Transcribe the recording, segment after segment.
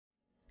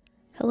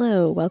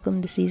Hello,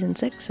 welcome to Season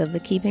 6 of the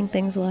Keeping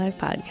Things Alive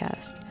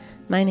podcast.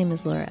 My name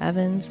is Laura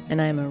Evans,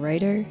 and I am a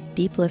writer,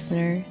 deep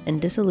listener,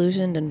 and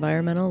disillusioned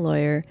environmental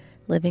lawyer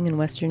living in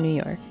Western New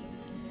York.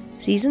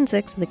 Season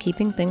 6 of the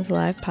Keeping Things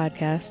Alive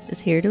podcast is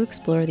here to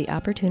explore the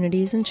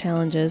opportunities and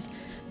challenges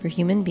for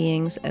human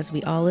beings as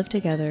we all live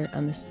together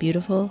on this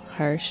beautiful,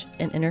 harsh,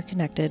 and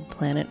interconnected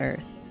planet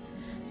Earth.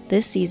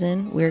 This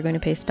season, we are going to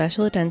pay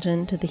special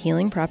attention to the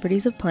healing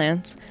properties of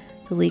plants,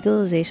 the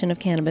legalization of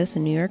cannabis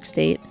in New York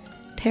State,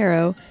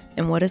 tarot,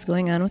 and what is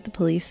going on with the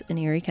police in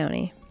Erie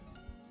County.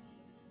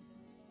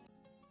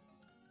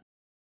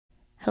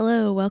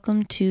 Hello,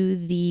 welcome to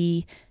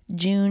the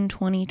June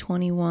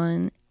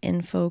 2021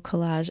 info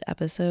collage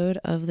episode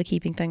of the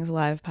Keeping Things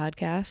Alive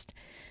podcast.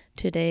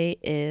 Today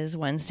is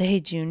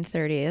Wednesday, June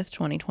 30th,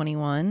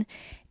 2021,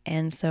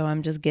 and so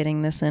I'm just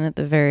getting this in at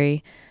the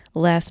very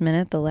last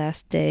minute, the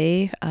last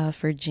day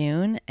for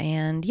June.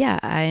 And yeah,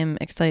 I am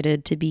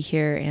excited to be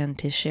here and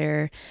to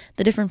share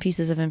the different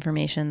pieces of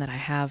information that I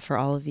have for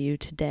all of you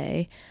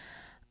today.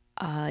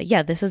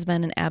 This has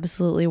been an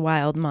absolutely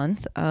wild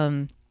month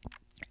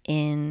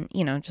in,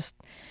 just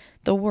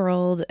the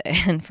world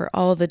and for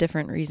all the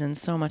different reasons.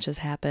 So much has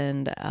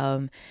happened,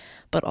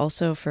 but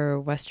also for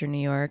Western New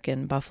York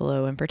and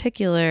Buffalo in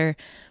particular.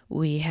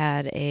 We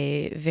had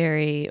a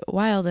very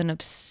wild and,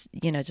 just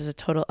a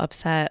total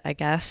upset, I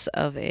guess,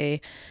 of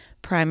a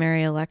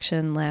primary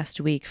election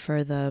last week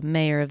for the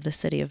mayor of the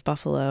city of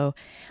Buffalo,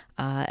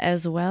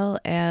 as well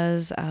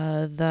as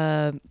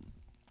the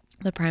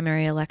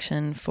primary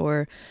election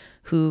for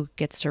who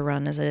gets to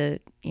run as a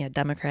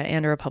Democrat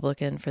and a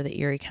Republican for the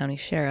Erie County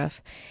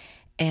Sheriff.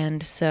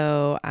 And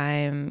so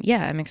I'm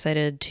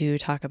excited to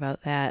talk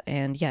about that.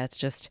 And it's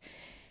just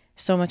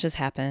so much has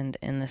happened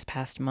in this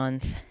past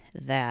month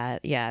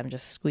that, I'm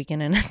just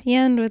squeaking in at the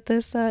end with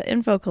this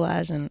info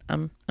collage, and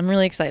I'm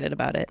really excited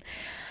about it.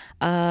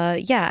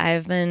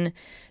 I've been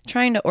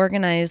trying to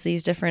organize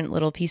these different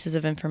little pieces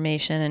of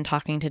information and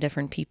talking to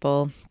different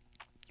people.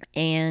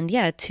 And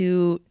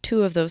two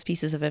of those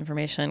pieces of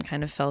information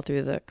kind of fell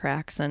through the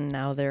cracks, and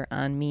now they're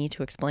on me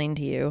to explain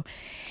to you.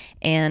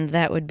 And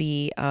that would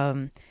be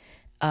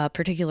a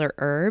particular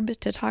herb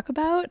to talk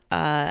about.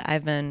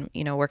 I've been,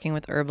 working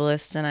with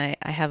herbalists, and I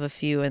have a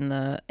few in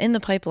the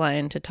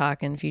pipeline to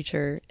talk in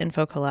future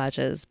info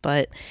collages,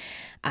 but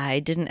I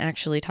didn't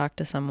actually talk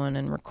to someone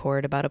and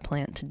record about a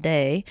plant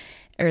today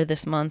or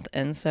this month.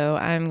 And so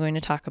I'm going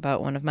to talk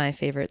about one of my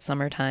favorite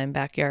summertime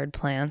backyard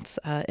plants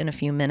in a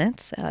few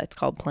minutes. It's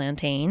called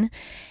plantain.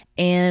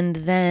 And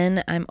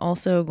then I'm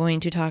also going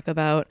to talk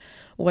about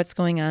what's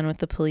going on with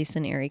the police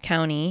in Erie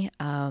County.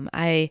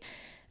 I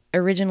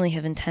originally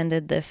have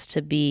intended this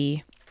to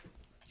be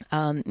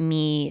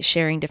me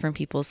sharing different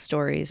people's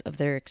stories of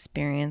their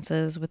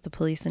experiences with the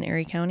police in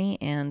Erie County,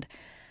 and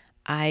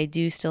I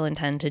do still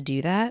intend to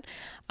do that,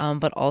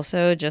 but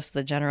also just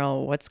the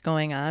general what's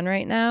going on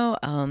right now.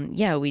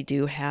 We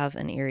do have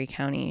an Erie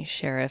County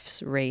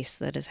Sheriff's race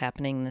that is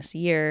happening this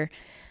year.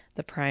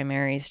 The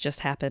primaries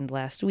just happened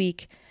last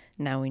week.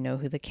 Now we know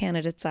who the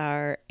candidates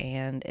are,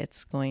 and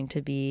it's going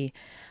to be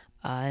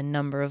a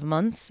number of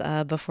months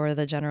before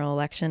the general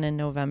election in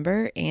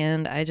November.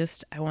 And I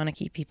want to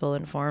keep people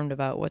informed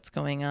about what's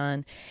going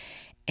on.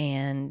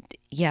 And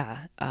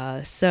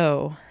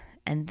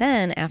and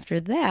then after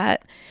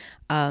that,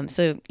 I'm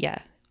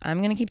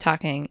going to keep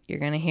talking. You're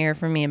going to hear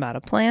from me about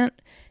a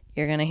plant.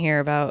 You're going to hear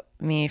about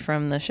me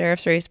from the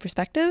sheriff's race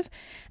perspective.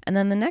 And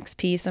then the next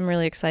piece I'm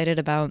really excited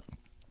about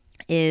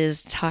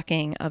is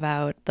talking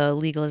about the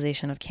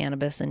legalization of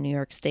cannabis in New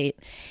York State.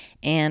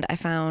 And I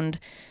found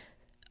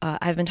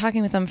I've been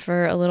talking with them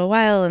for a little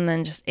while, and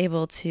then just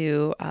able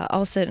to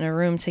all sit in a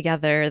room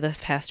together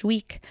this past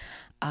week.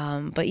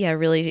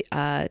 Really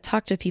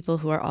talk to people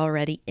who are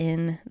already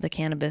in the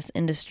cannabis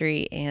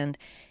industry and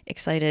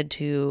excited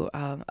to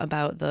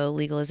about the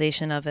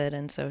legalization of it.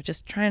 And so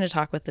just trying to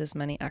talk with as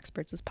many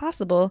experts as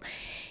possible.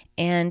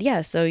 And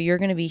so you're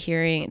going to be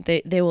hearing,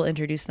 they will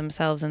introduce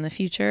themselves in the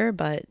future,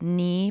 but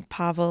Nee,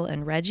 Pavel,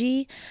 and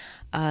Reggie,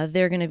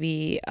 they're going to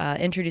be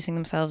introducing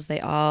themselves. They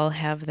all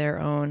have their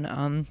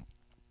own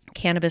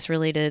cannabis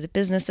related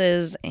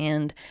businesses,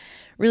 and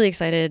really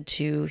excited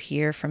to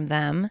hear from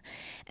them.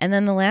 And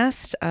then the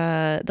last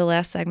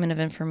segment of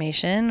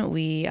information,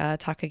 I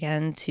talk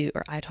again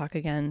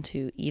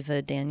to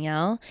Eva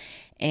Danielle,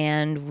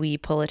 and we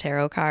pull a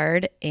tarot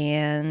card,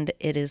 and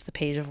it is the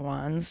Page of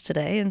Wands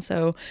today. And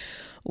so,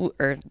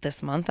 or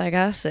this month, I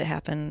guess it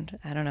happened.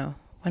 I don't know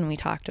when we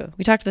talked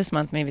this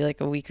month, maybe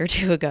like a week or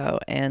two ago.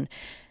 And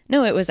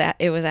no, it was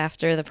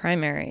after the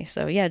primary.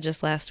 So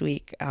just last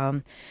week.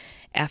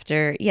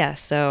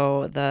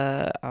 So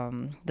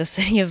the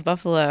city of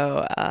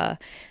Buffalo,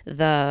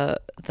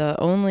 the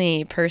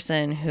only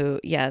person who,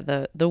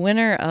 the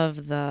winner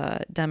of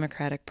the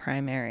Democratic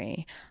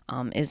primary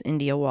is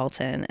India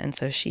Walton, and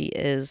so she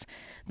is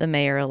the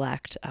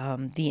mayor-elect.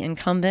 The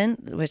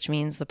incumbent, which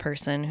means the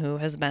person who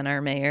has been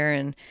our mayor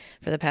and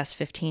for the past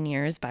 15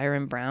 years,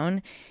 Byron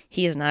Brown,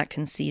 he has not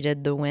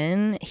conceded the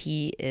win.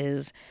 He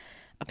is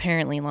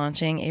apparently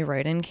launching a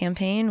write-in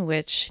campaign,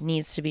 which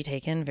needs to be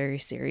taken very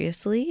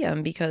seriously,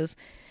 because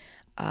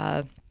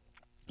a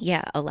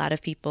lot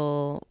of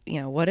people,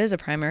 what is a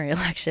primary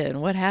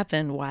election? What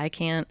happened? Why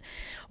can't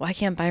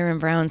Byron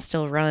Brown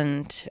still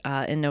run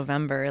in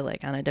November,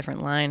 like on a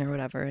different line or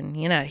whatever? And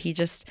he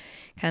just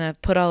kind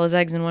of put all his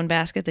eggs in one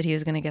basket that he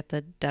was going to get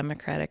the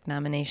Democratic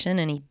nomination,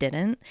 and he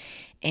didn't.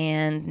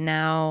 And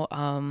now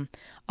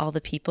all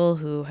the people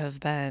who have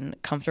been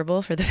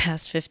comfortable for the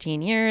past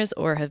 15 years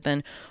or have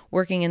been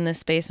working in this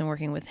space and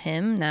working with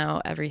him,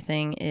 now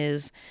everything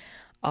is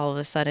all of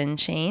a sudden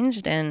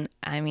changed. And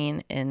I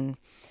mean, I'm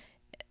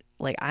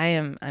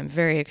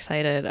very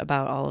excited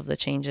about all of the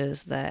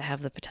changes that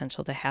have the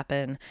potential to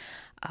happen.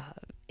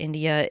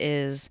 India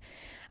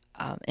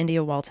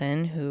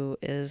Walton, who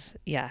is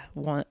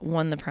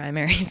won the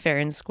primary fair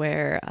and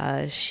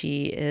square.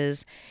 She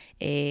is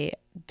a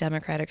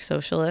democratic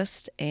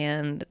socialist,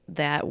 and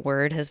that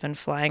word has been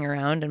flying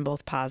around in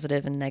both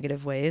positive and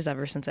negative ways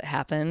ever since it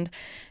happened.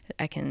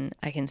 I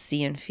can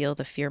see and feel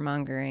the fear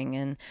mongering,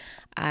 and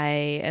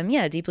I am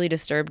deeply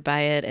disturbed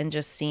by it, and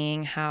just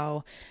seeing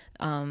how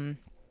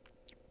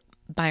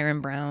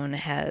Byron Brown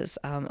has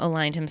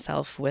aligned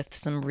himself with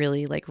some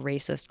really like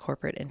racist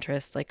corporate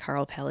interests like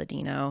Carl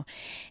Palladino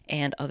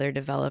and other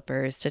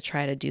developers to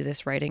try to do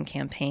this write-in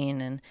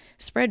campaign and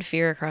spread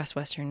fear across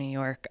Western New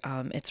York.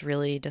 It's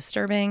really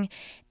disturbing.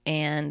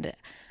 And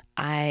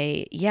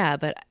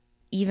but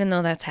even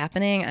though that's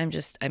happening,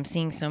 I'm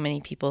seeing so many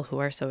people who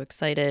are so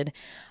excited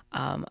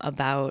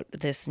about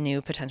this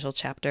new potential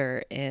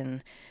chapter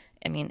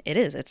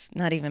it's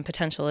not even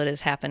potential. It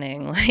is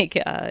happening.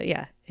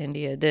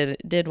 India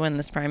did win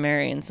this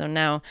primary. And so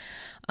now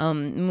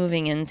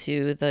moving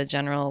into the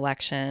general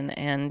election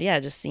and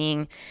just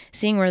seeing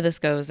where this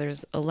goes,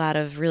 there's a lot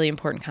of really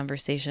important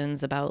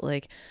conversations about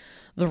like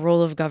the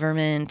role of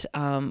government,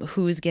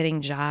 who's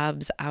getting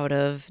jobs out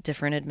of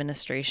different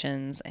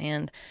administrations.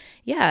 And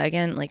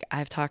again, like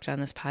I've talked on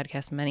this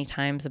podcast many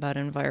times about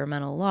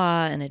environmental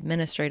law and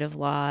administrative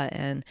law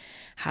and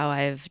how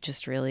I've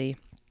just really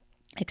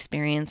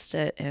experienced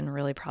it in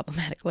really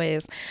problematic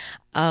ways.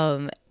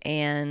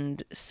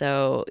 And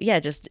so,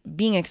 just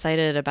being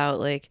excited about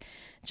like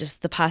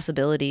just the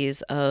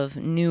possibilities of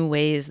new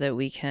ways that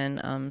we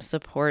can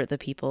support the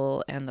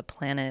people and the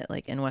planet,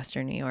 like in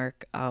Western New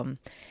York.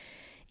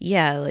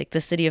 Like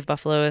the city of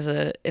Buffalo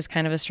is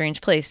kind of a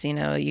strange place.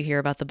 You hear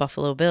about the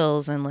Buffalo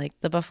Bills, and like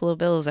the Buffalo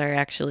Bills are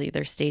actually,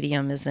 their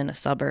stadium is in a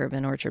suburb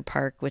in Orchard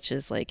Park, which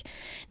is like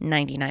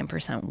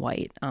 99%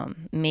 white.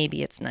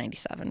 Maybe it's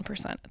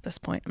 97% at this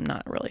point. I'm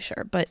not really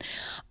sure. But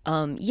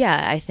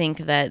I think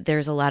that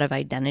there's a lot of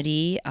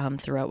identity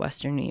throughout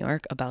Western New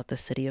York about the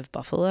city of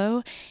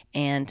Buffalo.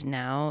 And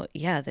now,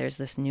 there's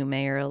this new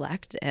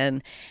mayor-elect,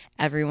 and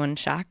everyone's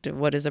shocked at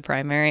what is a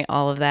primary,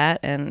 all of that.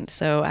 And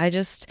so I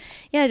just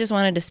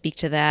wanted to speak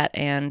to that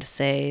and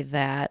say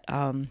that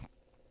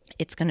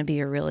it's going to be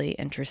a really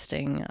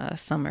interesting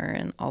summer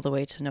and all the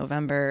way to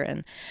November.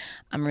 And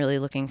I'm really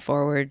looking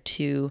forward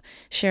to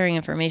sharing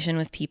information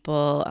with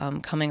people,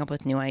 coming up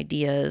with new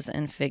ideas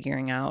and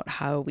figuring out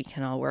how we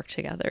can all work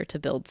together to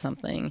build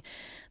something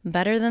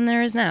better than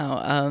there is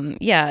now.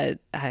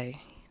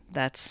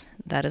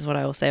 That is what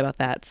I will say about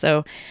that.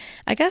 So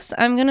I guess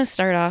I'm going to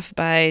start off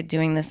by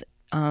doing this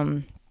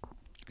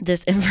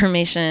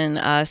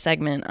information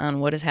segment on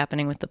what is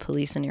happening with the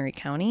police in Erie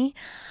County.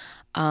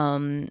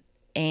 And,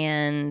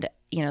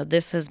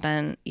 this has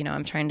been,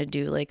 I'm trying to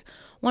do like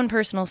one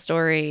personal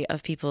story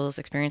of people's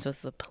experience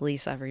with the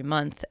police every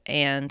month.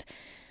 And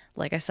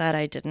like I said,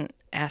 I didn't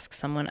ask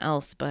someone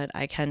else, but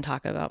I can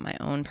talk about my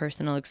own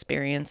personal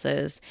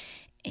experiences.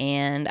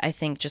 And I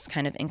think just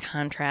kind of in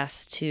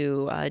contrast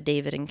to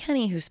David and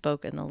Kenny, who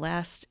spoke in the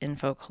last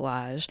info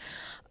collage,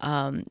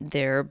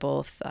 they're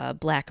both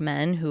Black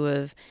men who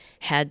have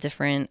had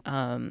different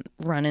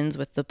run-ins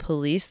with the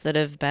police that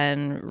have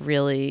been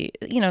really,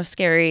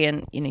 scary.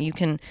 And,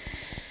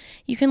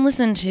 you can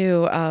listen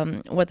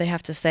to what they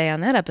have to say on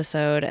that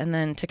episode, and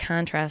then to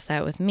contrast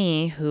that with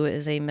me, who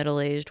is a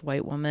middle-aged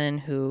white woman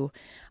who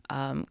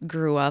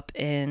grew up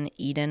in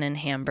Eden and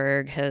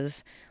Hamburg,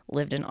 has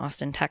lived in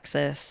Austin,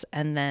 Texas,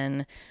 and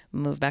then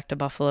moved back to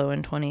Buffalo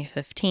in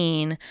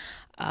 2015.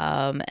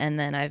 And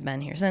then I've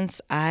been here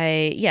since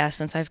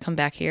I've come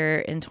back here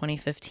in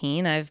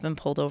 2015. I've been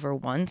pulled over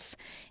once,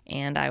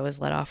 and I was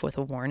let off with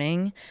a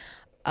warning.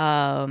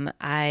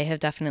 I have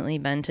definitely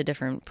been to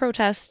different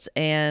protests,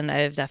 and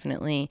I've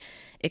definitely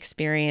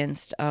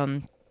experienced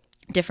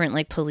different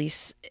like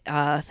police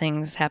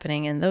things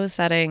happening in those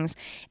settings.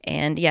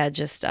 And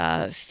just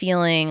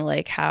feeling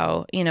like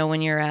how,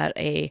 when you're at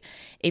a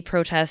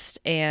protest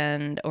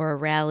or a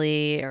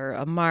rally or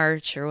a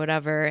march or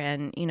whatever,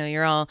 and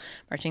you're all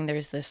marching,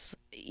 there's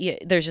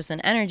just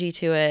an energy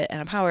to it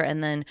and a power.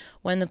 And then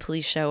when the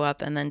police show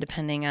up, and then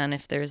depending on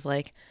if there's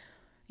like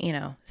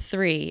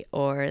 3,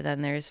 or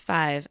then there's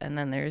 5, and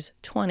then there's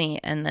 20,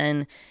 and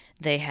then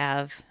they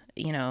have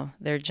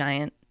their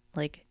giant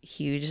like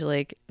huge,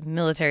 like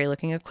military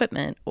looking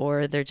equipment,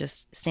 or they're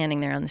just standing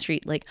there on the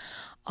street. Like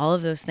all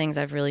of those things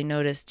I've really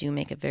noticed do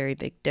make a very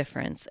big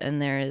difference.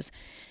 And there is,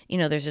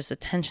 there's just a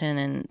tension,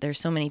 and there's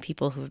so many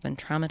people who've been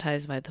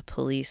traumatized by the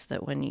police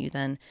that when you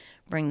then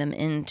bring them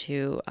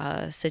into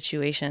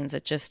situations,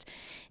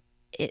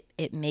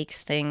 it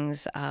makes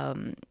things,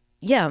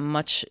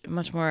 much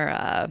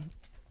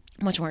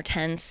more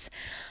tense.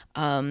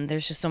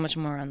 There's just so much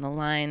more on the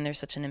line. There's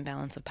such an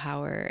imbalance of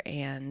power,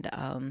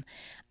 and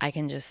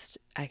I've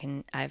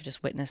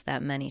just witnessed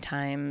that many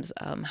times.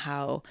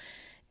 How,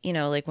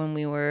 like when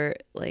we were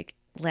like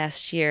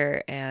last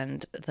year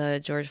and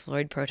the George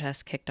Floyd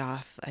protests kicked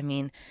off. I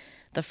mean,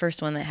 the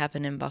first one that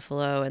happened in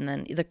Buffalo, and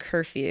then the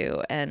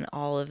curfew and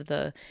all of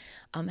the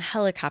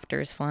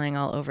helicopters flying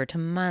all over to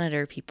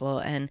monitor people,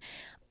 and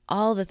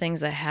all the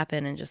things that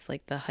happen, and just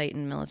like the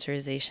heightened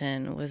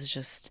militarization was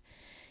just,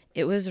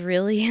 it was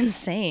really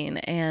insane.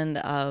 And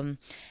I'm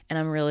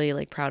really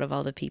like proud of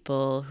all the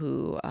people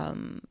who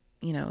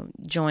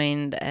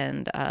joined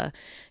and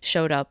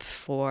showed up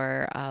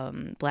for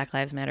Black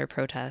Lives Matter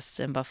protests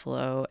in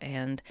Buffalo.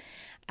 And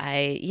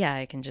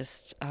I can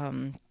just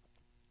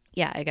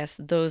I guess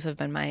those have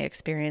been my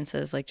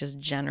experiences, like just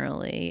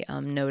generally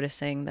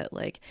noticing that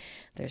like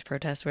there's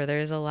protests where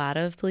there's a lot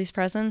of police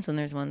presence and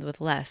there's ones with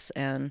less,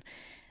 and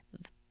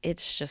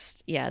it's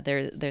just,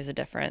 there's a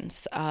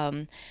difference.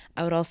 I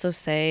would also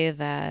say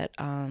that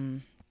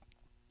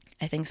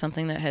I think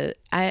something that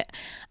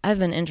I've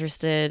been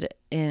interested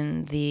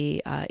in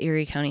the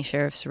Erie County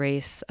Sheriff's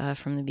race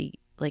from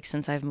like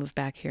since I've moved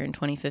back here in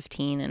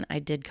 2015, and I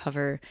did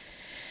cover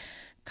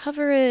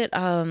it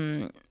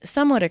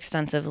somewhat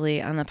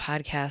extensively on the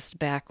podcast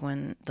back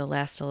when the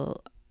last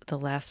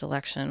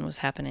election was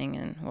happening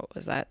in, what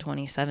was that,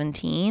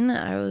 2017.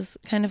 I was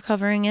kind of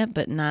covering it,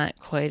 but not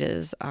quite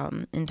as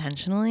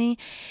intentionally.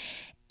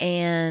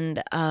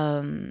 And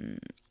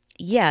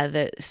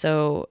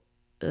so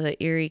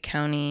the Erie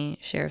County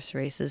Sheriff's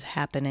race is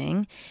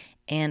happening,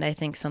 and I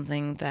think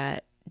something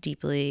that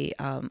deeply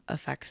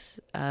affects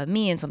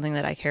me, and something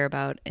that I care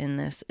about in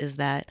this, is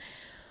that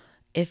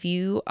if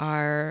you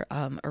are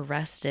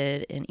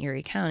arrested in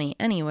Erie County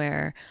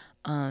anywhere,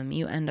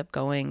 you end up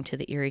going to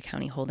the Erie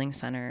County Holding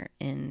Center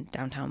in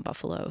downtown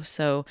Buffalo.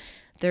 So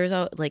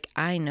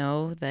I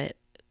know that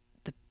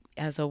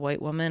as a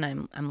white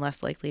woman, I'm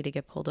less likely to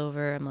get pulled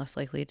over. I'm less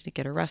likely to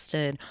get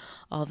arrested.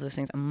 All of those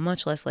things. I'm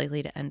much less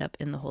likely to end up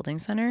in the holding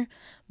center.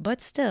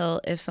 But still,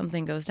 if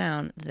something goes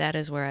down, that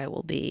is where I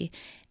will be.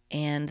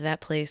 And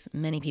that place,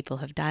 many people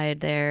have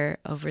died there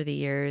over the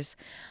years.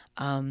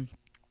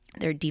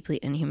 They're deeply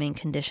inhumane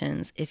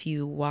conditions. If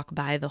you walk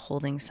by the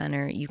holding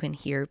center, you can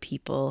hear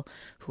people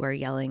who are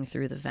yelling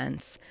through the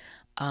vents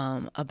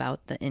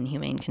about the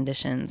inhumane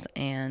conditions.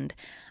 And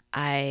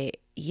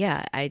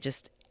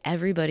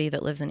everybody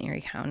that lives in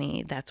Erie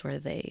County, that's where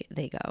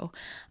they go.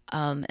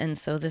 And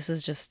so this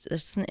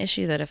is an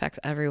issue that affects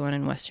everyone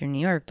in Western New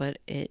York, but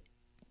it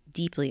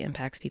deeply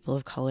impacts people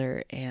of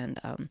color and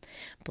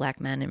Black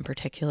men in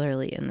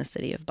particularly in the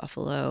city of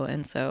Buffalo.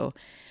 And so,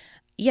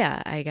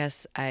 I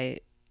guess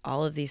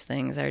all of these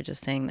things are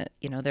just saying that,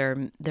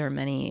 there are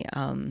many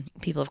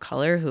people of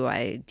color who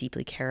I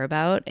deeply care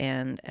about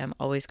and am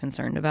always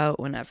concerned about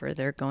whenever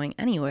they're going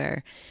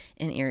anywhere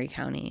in Erie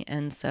County.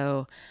 And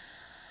so,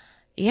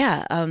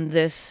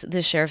 this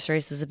sheriff's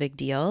race is a big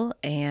deal.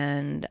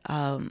 And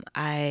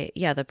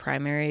the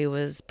primary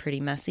was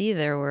pretty messy.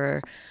 There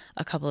were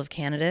a couple of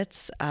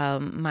candidates.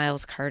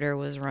 Miles Carter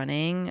was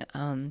running,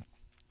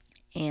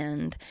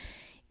 and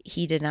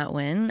he did not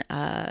win.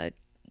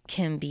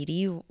 Kim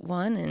Beatty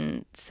won,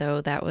 and so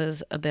that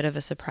was a bit of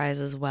a surprise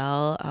as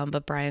well.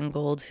 But Brian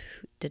Gold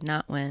did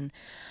not win.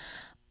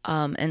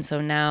 And so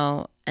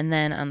now, and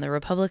then on the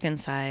Republican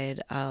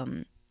side,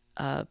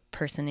 a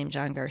person named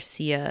John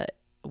Garcia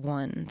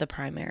won the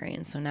primary.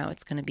 And so now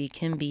it's going to be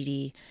Kim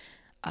Beatty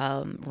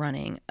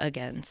running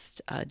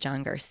against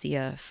John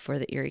Garcia for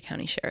the Erie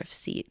County Sheriff's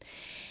seat.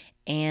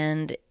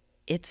 And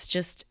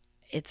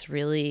it's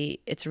really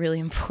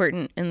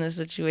important in this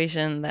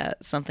situation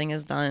that something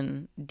is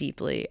done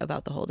deeply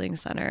about the holding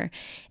center,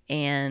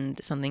 and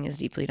something is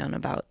deeply done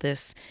about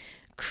this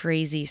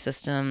crazy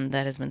system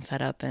that has been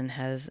set up and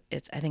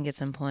I think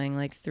it's employing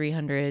like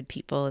 300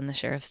 people in the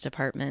sheriff's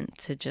department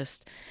to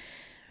just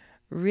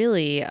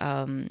really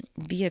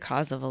be a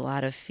cause of a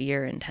lot of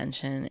fear and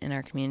tension in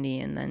our community.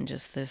 And then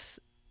just this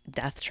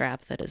death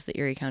trap that is the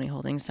Erie County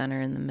Holding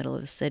Center in the middle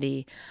of the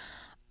city.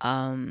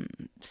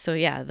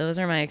 Those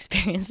are my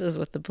experiences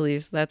with the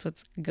police. That's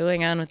what's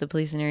going on with the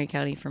police in Erie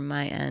County from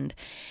my end.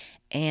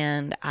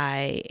 And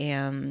I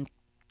am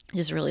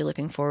just really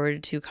looking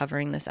forward to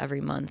covering this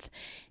every month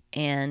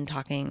and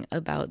talking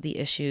about the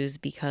issues,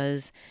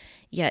 because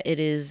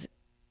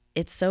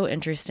it's so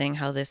interesting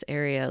how this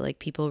area, like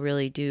people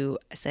really do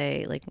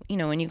say, like,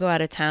 when you go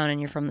out of town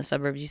and you're from the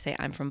suburbs, you say,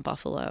 I'm from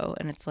Buffalo.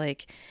 And it's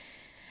like,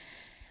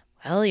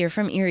 well, you're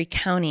from Erie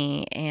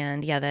County,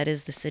 and that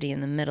is the city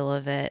in the middle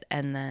of it.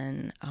 And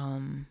then,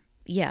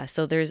 yeah,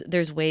 so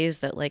there's ways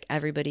that like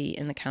everybody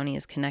in the county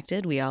is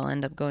connected. We all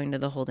end up going to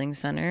the holding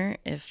center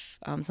if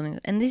something.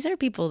 And these are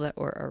people that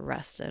were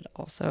arrested.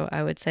 Also,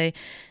 I would say,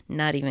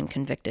 not even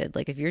convicted.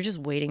 Like if you're just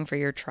waiting for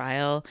your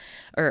trial,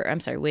 or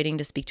I'm sorry, waiting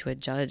to speak to a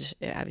judge,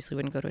 it obviously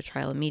wouldn't go to a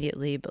trial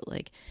immediately. But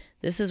like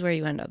this is where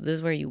you end up. This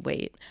is where you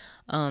wait.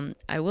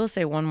 I will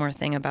say one more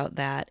thing about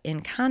that.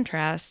 In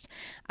contrast,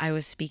 I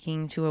was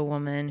speaking to a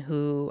woman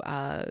who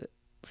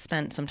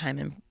spent some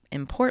time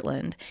in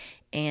Portland,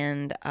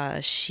 and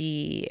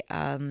she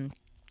ended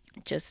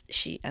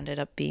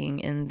up being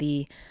in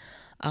the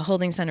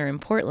holding center in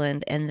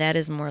Portland, and that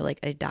is more like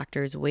a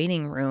doctor's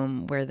waiting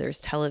room where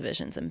there's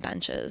televisions and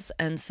benches.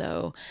 And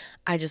so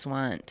I just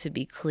want to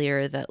be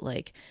clear that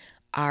like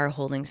our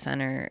holding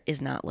center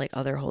is not like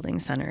other holding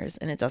centers,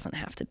 and it doesn't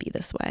have to be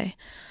this way.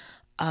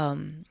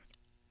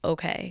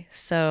 Okay,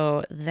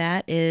 so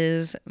that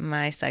is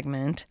my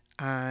segment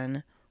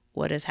on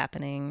what is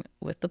happening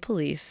with the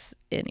police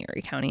in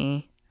Erie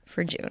County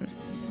for June.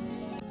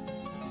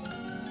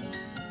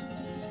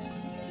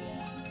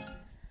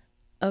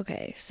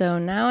 Okay, so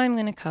now I'm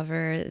going to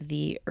cover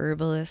the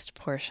herbalist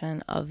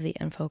portion of the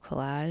info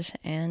collage.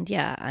 And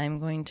yeah, I'm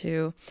going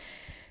to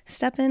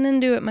step in and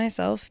do it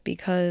myself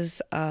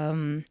because,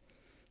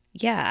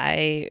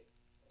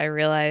 I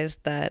realized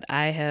that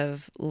I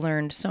have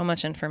learned so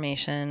much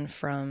information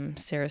from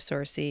Sarah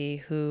Sorcy,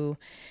 who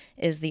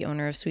is the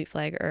owner of Sweet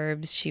Flag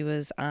Herbs. She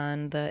was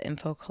on the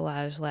info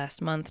collage last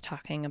month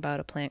talking about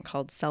a plant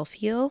called Self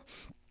Heal.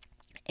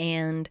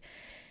 And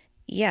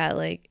yeah,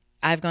 like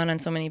I've gone on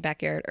so many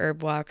backyard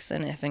herb walks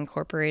and have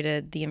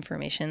incorporated the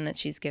information that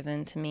she's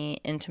given to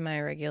me into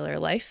my regular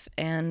life.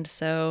 And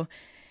so,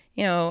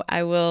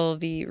 I will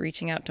be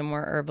reaching out to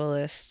more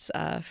herbalists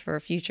for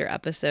future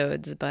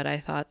episodes, but I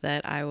thought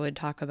that I would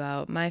talk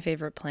about my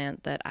favorite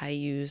plant that I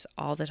use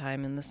all the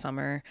time in the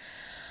summer.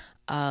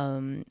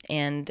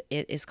 And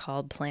it is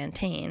called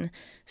plantain.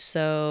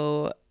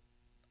 So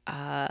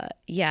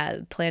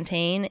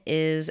plantain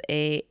is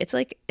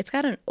it's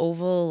got an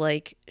oval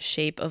like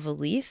shape of a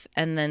leaf,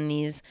 and then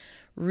these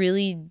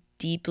really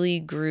deeply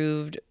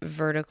grooved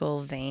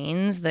vertical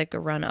veins that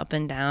run up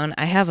and down.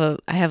 I have a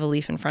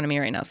leaf in front of me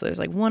right now, so there's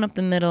like one up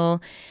the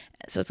middle,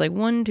 so it's like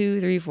 1, 2,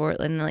 3, 4, and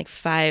then like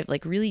 5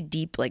 like really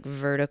deep like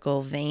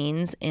vertical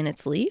veins in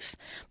its leaf,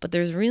 but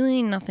there's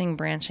really nothing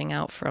branching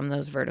out from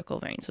those vertical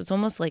veins, so it's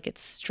almost like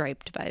it's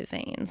striped by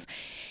veins.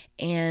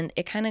 And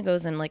it kind of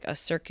goes in like a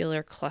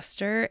circular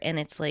cluster, and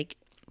it's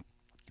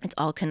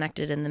all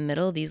connected in the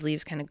middle. These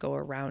leaves kind of go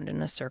around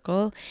in a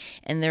circle,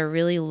 and they're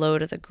really low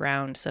to the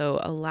ground. So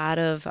a lot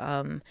of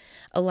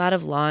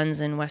lawns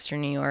in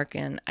Western New York,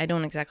 and I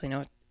don't exactly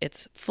know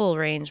its full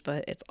range,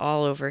 but it's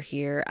all over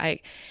here.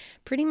 I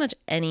pretty much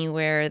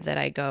anywhere that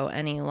I go,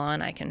 any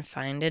lawn I can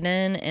find it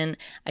in. And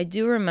I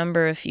do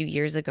remember a few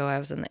years ago I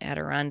was in the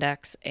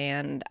Adirondacks,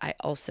 and I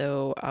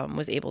also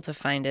was able to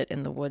find it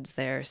in the woods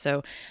there.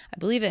 So I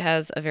believe it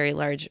has a very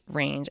large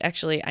range.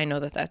 Actually, I know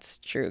that that's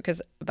true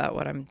because about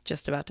what I'm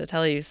just about to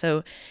tell you.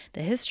 So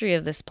the history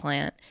of this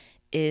plant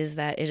is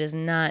that it is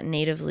not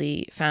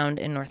natively found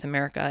in North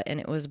America, and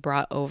it was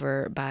brought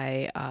over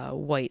by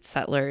white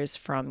settlers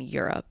from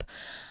Europe.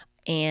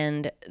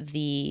 And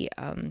the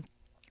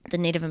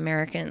Native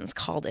Americans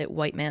called it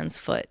white man's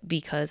foot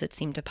because it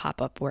seemed to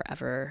pop up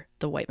wherever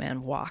the white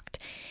man walked.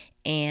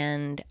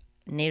 And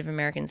Native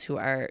Americans, who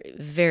are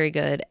very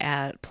good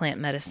at plant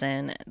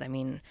medicine, I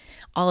mean,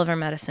 all of our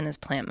medicine is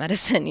plant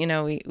medicine.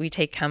 We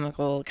take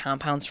chemical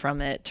compounds from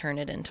it, turn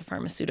it into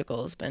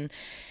pharmaceuticals. But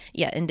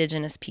yeah,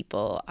 indigenous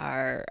people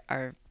are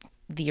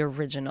the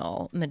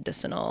original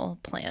medicinal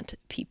plant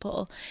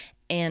people.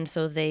 And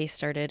so they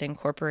started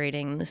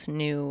incorporating this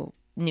new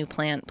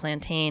plant,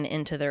 plantain,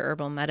 into their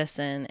herbal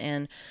medicine.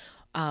 And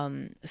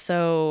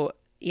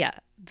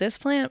this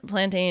plant,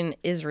 plantain,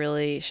 is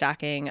really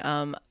shocking.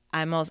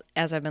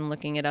 As I've been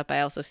looking it up,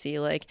 I also see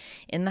like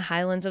in the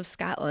Highlands of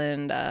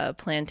Scotland,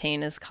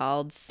 plantain is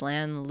called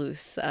Slan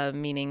Luce,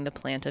 meaning the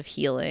plant of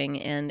healing.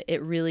 And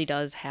it really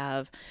does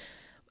have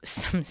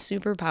some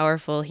super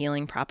powerful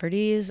healing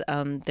properties.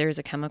 There's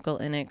a chemical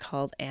in it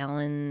called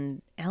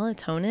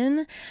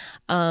allotonin,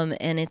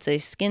 and it's a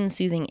skin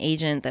soothing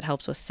agent that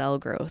helps with cell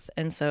growth.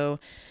 And so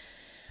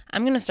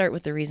I'm going to start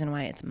with the reason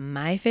why it's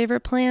my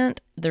favorite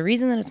plant. The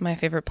reason that it's my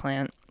favorite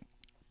plant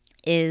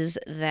is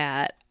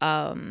that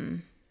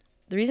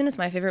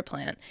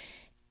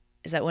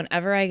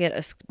whenever I get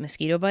a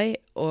mosquito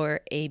bite or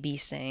a bee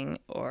sting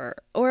or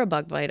a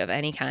bug bite of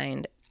any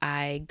kind,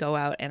 I go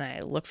out and I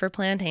look for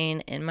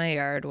plantain in my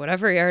yard,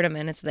 whatever yard I'm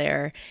in, it's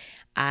there.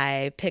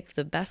 I pick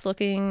the best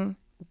looking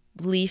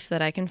leaf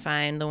that I can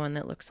find, the one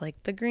that looks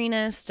like the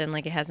greenest and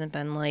like it hasn't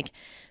been like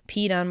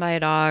peed on by a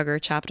dog or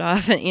chopped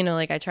off.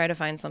 Like I try to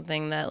find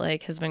something that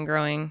like has been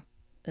growing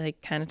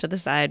like kind of to the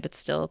side, but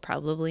still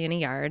probably in a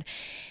yard.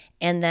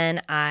 And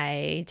then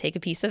I take a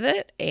piece of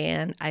it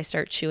and I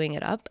start chewing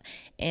it up.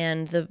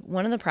 And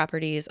one of the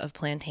properties of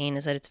plantain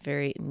is that it's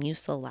very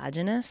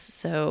mucilaginous.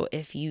 So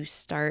if you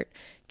start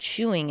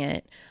chewing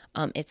it,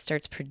 it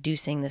starts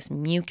producing this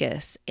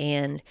mucus,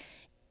 and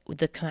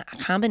the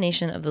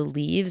combination of the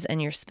leaves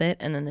and your spit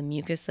and then the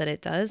mucus that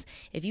it does,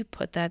 if you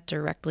put that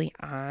directly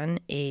on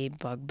a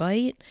bug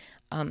bite,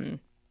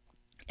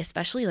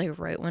 especially like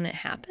right when it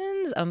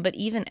happens, but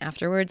even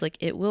afterwards, like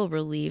it will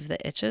relieve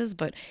the itches.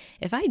 But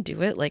if I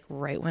do it like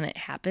right when it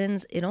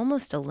happens, it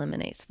almost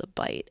eliminates the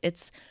bite.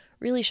 It's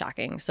really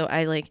shocking. So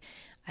I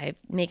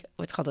make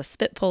what's called a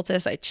spit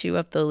poultice. I chew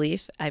up the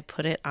leaf, I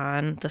put it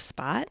on the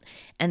spot,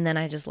 and then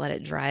I just let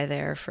it dry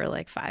there for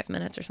like 5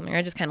 minutes or something.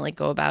 I just kind of like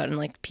go about and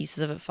like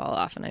pieces of it fall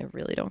off, and I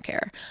really don't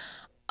care.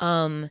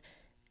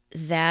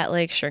 That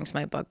like shrinks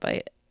my bug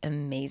bite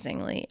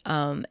amazingly.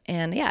 And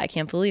yeah, I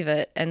can't believe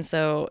it. And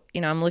so,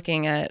 I'm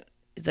looking at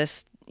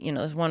this,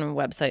 there's one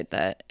website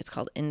that it's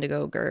called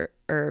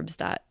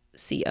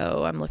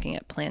indigoherbs.co. I'm looking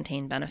at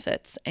plantain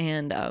benefits.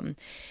 And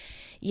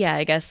yeah,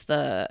 I guess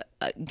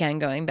again,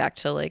 going back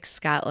to like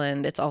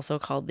Scotland, it's also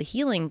called the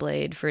healing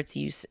blade for its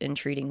use in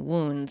treating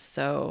wounds.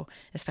 So,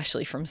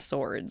 especially from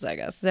swords, I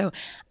guess. So,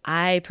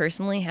 I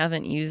personally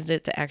haven't used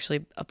it to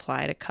actually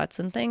apply to cuts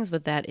and things,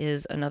 but that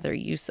is another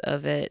use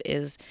of it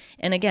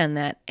and again,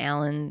 that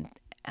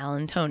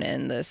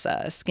allantoin, this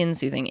skin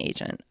soothing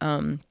agent.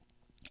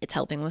 It's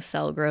helping with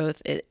cell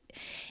growth.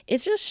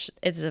 It's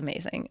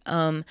amazing.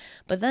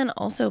 But then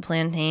also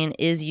plantain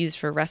is used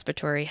for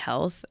respiratory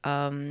health.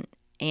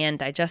 And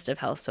digestive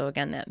health. So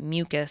again, that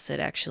mucus,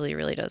 it actually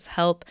really does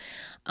help.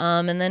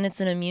 And then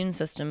it's an immune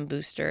system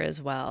booster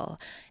as well.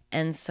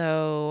 And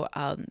so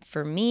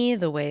for me,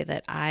 the way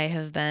that I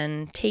have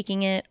been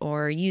taking it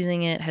or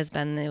using it has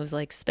been those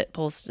like spit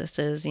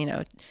poultices,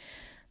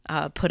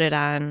 put it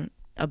on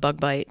a bug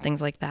bite, things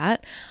like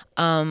that.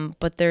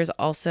 But there's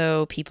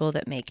also people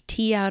that make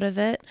tea out of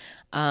it.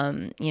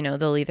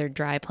 They'll either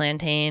dry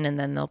plantain and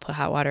then they'll put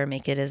hot water,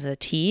 make it as a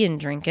tea and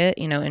drink it,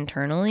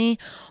 internally.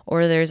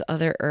 Or there's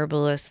other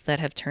herbalists that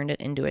have turned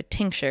it into a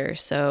tincture.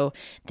 So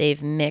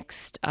they've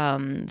mixed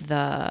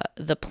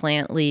the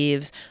plant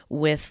leaves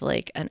with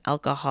like an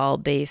alcohol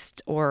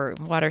based or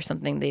water,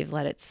 something. They've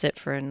let it sit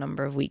for a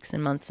number of weeks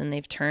and months, and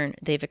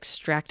they've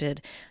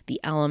extracted the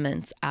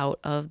elements out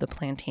of the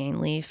plantain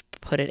leaf,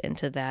 put it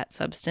into that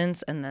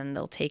substance, and then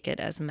they'll take it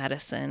as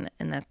medicine,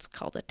 and that's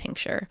called a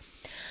tincture.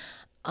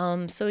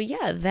 So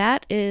yeah,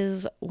 that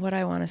is what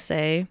I want to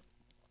say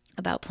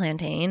about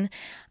plantain.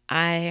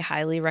 I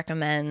highly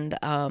recommend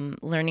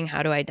learning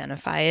how to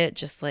identify it.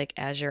 Just like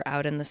as you're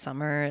out in the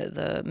summer,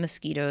 the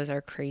mosquitoes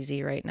are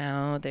crazy right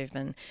now. They've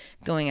been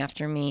going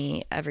after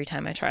me every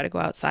time I try to go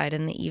outside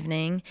in the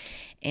evening.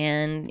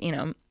 And,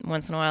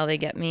 once in a while they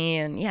get me.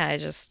 And yeah,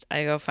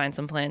 I go find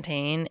some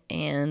plantain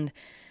and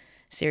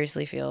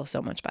seriously feel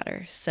so much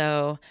better.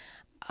 So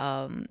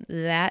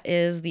that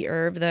is the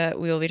herb that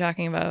we will be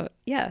talking about.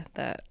 Yeah,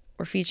 that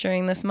we're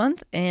featuring this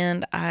month.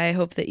 And I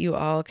hope that you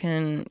all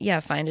can,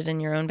 find it in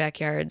your own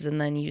backyards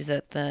and then use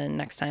it the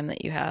next time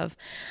that you have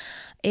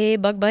a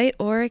bug bite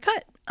or a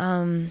cut.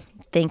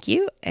 Thank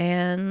you.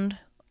 And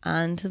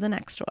on to the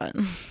next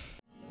one.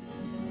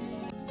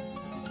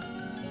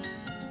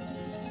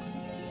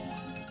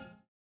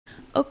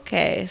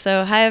 Okay,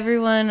 so hi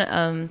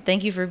everyone.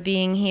 Thank you for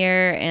being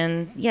here.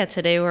 And yeah,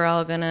 today we're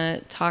all going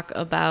to talk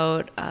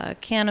about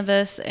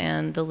cannabis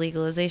and the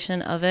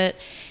legalization of it.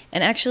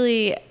 And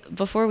actually,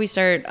 before we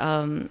start,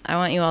 I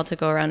want you all to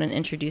go around and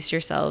introduce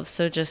yourselves.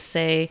 So just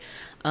say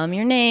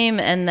your name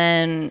and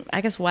then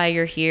I guess why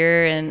you're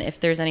here and if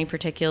there's any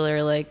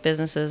particular like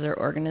businesses or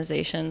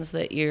organizations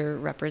that you're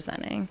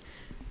representing.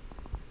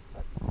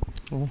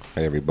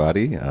 Hey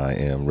everybody, I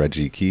am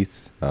Reggie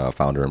Keith,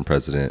 founder and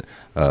president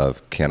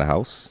of Canna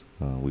House.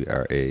 We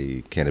are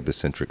a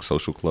cannabis-centric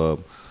social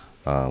club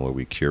where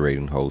we curate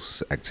and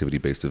host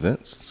activity-based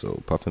events.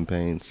 So puffin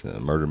paints,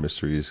 murder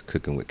mysteries,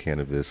 cooking with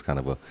cannabis, kind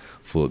of a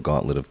full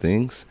gauntlet of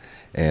things.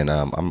 And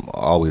I'm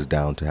always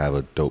down to have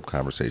a dope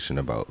conversation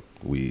about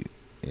weed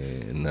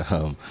and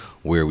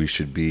where we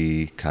should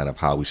be, kind of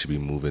how we should be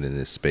moving in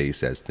this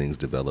space as things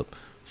develop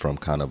from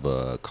kind of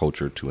a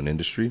culture to an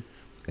industry.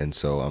 And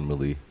so I'm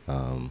really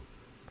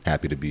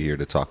happy to be here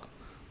to talk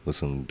with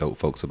some dope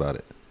folks about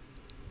it.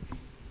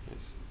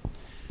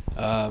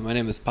 My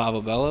name is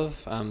Pavel Belov.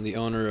 I'm the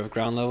owner of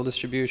Ground Level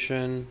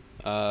Distribution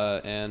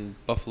and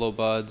Buffalo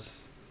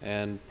Buds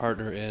and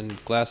partner in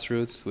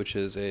Glassroots, which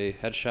is a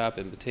head shop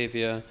in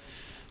Batavia.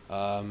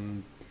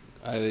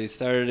 I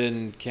started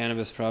in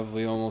cannabis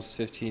probably almost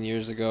 15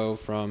 years ago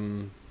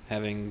from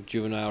having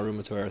juvenile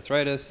rheumatoid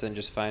arthritis and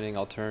just finding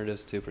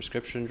alternatives to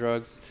prescription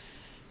drugs.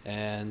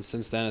 And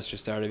since then, it's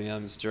just started me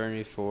on this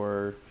journey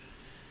for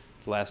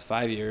the last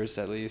 5 years,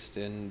 at least,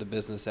 in the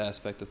business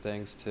aspect of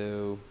things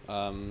to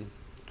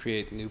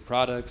create new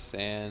products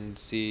and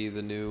see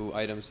the new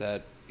items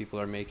that people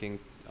are making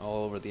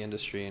all over the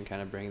industry and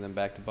kind of bringing them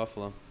back to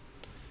Buffalo.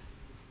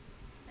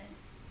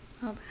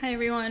 Hi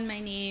everyone, my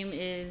name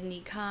is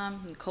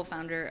Nikam. I'm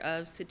co-founder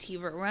of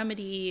Sativa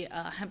Remedy,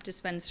 a hemp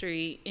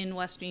dispensary in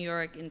West New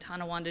York, in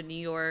Tonawanda, New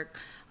York.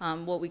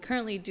 What we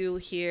currently do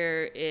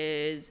here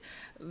is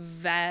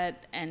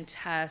vet and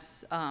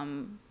test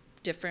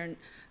different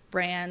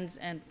brands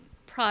and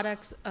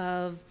products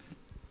of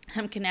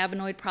hemp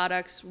cannabinoid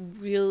products,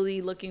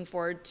 really looking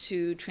forward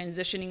to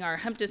transitioning our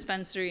hemp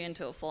dispensary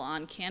into a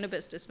full-on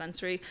cannabis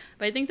dispensary.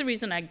 But I think the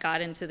reason I got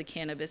into the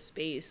cannabis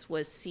space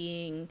was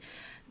seeing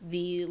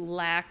the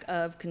lack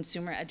of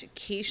consumer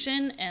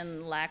education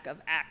and lack of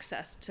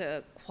access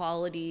to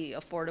quality,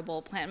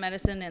 affordable plant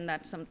medicine. And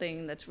that's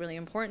something that's really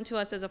important to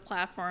us as a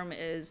platform,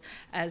 is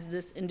as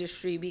this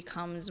industry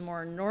becomes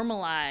more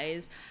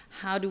normalized,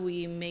 how do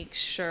we make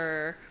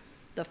sure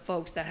the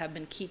folks that have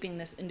been keeping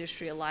this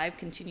industry alive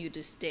continue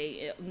to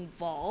stay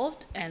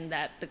involved, and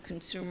that the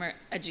consumer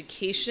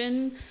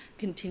education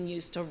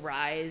continues to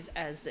rise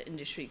as the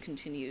industry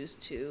continues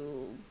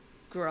to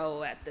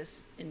grow at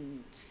this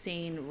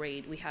insane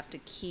rate. We have to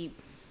keep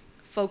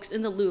folks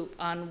in the loop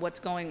on what's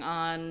going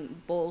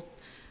on, both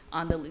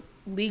on the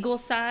legal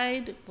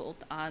side, both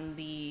on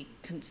the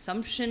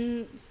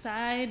consumption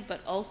side,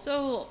 but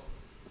also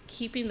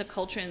keeping the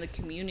culture and the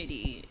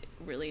community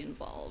really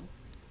involved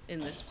in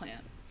this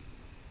plant.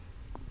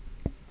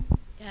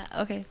 Yeah,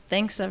 okay.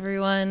 Thanks,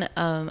 everyone.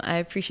 I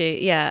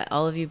appreciate,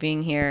 all of you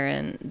being here,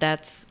 and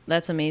that's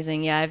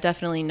amazing. Yeah, I've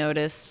definitely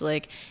noticed,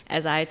 like,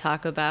 as I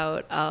talk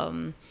about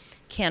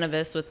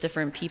cannabis with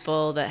different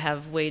people that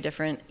have way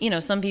different,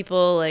 some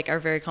people, like, are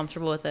very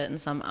comfortable with it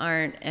and some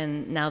aren't,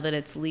 and now that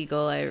it's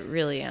legal, I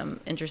really am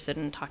interested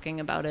in talking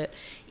about it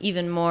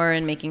even more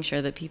and making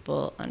sure that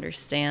people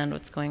understand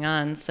what's going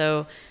on.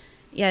 So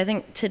yeah, I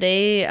think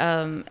today,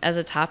 as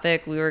a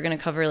topic, we were going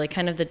to cover, like,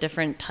 kind of the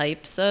different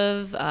types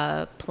of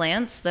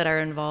plants that are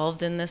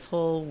involved in this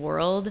whole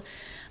world.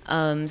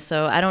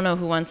 So I don't know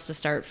who wants to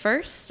start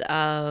first,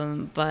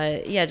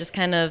 but yeah, just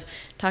kind of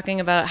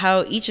talking about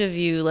how each of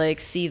you, like,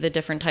 see the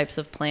different types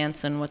of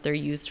plants and what they're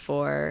used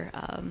for.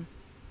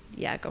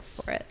 Yeah, go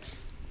for it.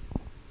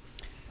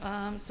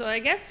 So I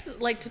guess,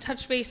 like, to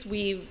touch base,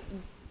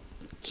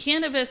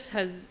 cannabis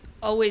has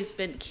always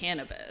been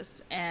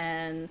cannabis,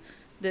 and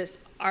this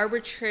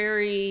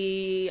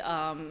arbitrary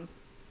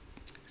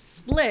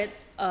split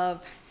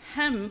of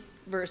hemp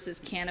versus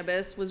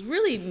cannabis was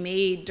really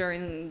made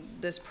during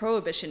this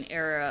prohibition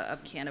era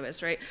of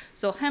cannabis, right?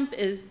 So hemp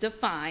is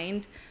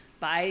defined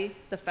by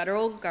the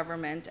federal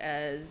government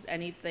as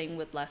anything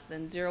with less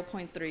than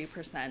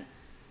 0.3%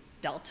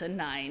 delta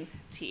 9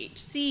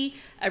 THC.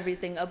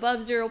 Everything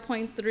above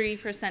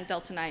 0.3%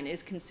 delta 9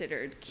 is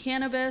considered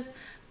cannabis.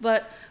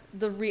 But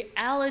the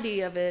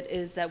reality of it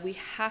is that we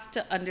have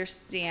to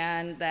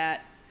understand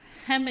that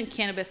hemp and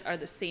cannabis are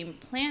the same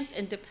plant,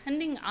 and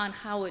depending on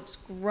how it's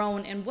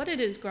grown and what it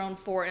is grown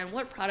for and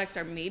what products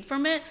are made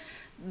from it,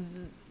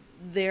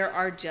 there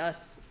are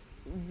just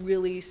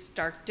really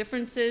stark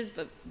differences,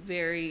 but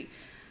very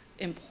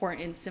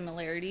important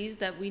similarities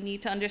that we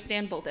need to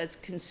understand, both as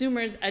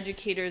consumers,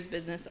 educators,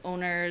 business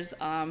owners.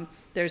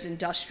 There's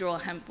industrial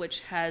hemp,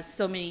 which has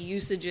so many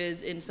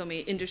usages in so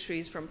many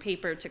industries, from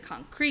paper to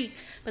concrete.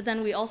 But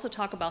then we also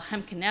talk about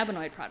hemp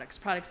cannabinoid products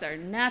that are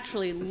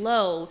naturally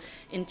low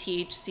in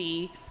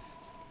THC,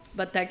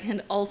 but that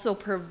can also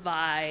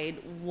provide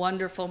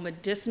wonderful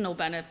medicinal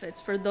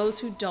benefits for those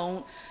who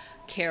don't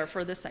care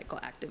for the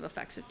psychoactive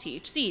effects of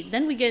THC.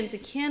 Then we get into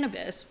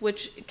cannabis,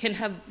 which can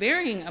have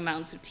varying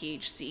amounts of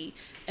THC,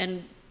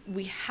 and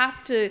we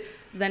have to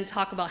then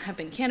talk about hemp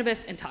and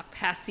cannabis and talk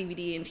past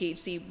CBD and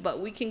THC,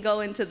 but we can go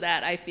into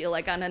that, I feel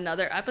like, on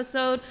another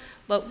episode.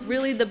 But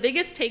really the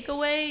biggest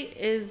takeaway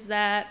is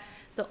that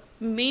the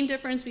main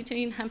difference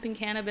between hemp and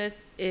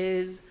cannabis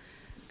is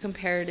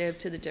comparative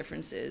to the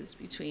differences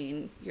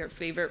between your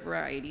favorite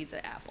varieties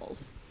of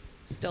apples.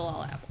 Still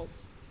all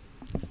apples.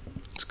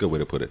 It's a good way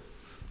to put it.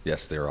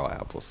 Yes, they're all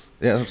apples.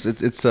 Yeah,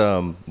 it's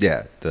the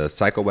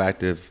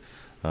psychoactive,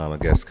 I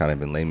guess, kind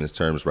of in layman's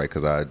terms, right?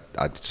 Because I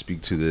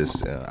speak to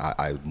this.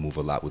 I move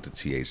a lot with the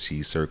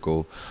THC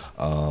circle,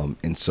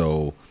 and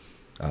so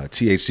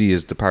THC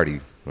is the party,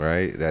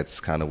 right?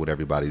 That's kind of what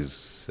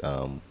everybody's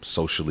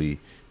socially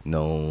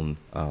known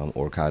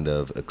or kind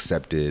of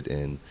accepted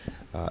and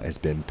has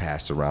been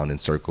passed around in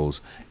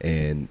circles,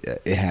 and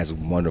it has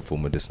wonderful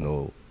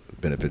medicinal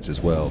benefits as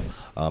well.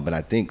 But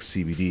I think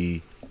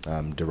CBD,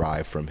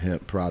 derived from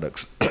hemp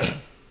products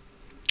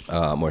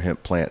or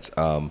hemp plants,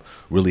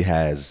 really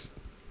has,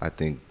 I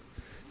think,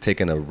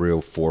 taken a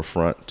real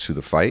forefront to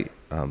the fight.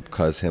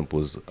 Because hemp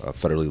was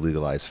federally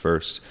legalized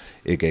first,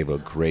 it gave a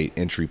great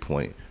entry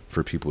point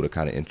for people to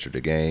kind of enter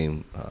the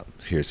game.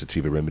 Here,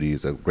 Sativa Remedy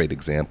is a great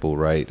example,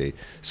 right? They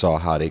saw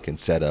how they can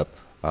set up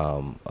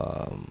a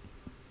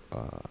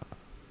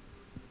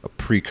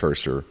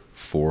precursor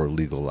for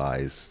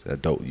legalized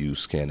adult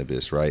use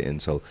cannabis, right?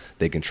 And so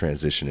they can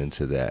transition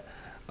into that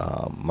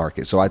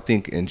market. So I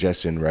think, in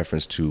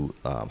reference to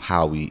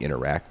how we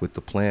interact with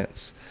the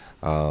plants,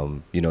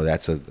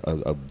 that's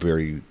a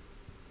very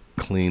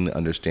clean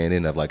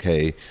understanding of, like,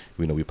 hey,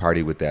 we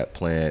party with that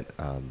plant.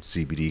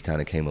 CBD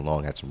kind of came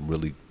along, had some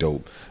really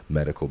dope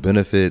medical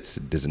benefits.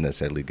 It doesn't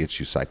necessarily get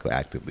you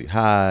psychoactively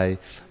high,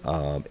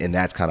 and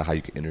that's kind of how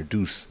you can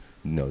introduce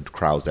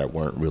crowds that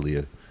weren't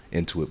really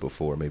into it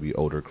before, maybe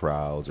older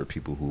crowds or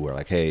people who are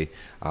like, hey,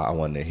 I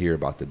want to hear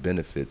about the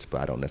benefits,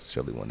 but I don't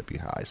necessarily want to be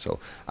high. So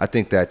I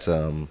think that's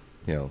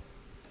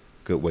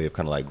good way of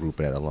kind of like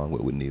grouping that along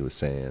with what Neil was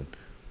saying.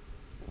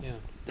 Yeah.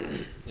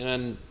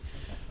 And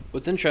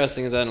what's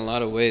interesting is that in a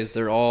lot of ways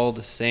they're all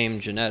the same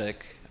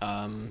genetic.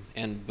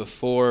 And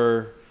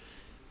before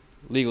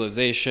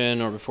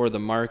legalization or before the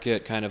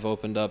market kind of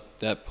opened up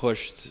that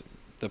pushed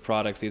the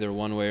products either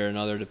one way or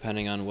another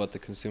depending on what the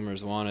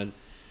consumers wanted,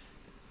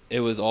 it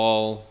was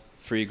all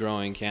free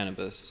growing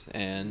cannabis.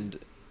 And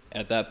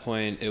at that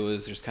point it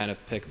was just kind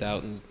of picked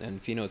out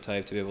and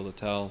phenotyped to be able to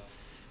tell,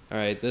 all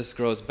right, this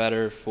grows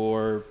better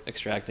for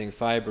extracting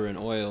fiber and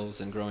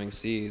oils and growing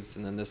seeds,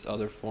 and then this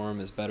other form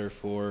is better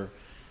for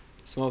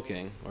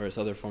smoking, or this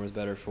other form is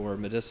better for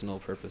medicinal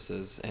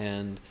purposes.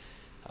 And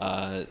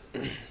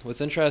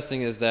what's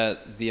interesting is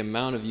that the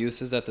amount of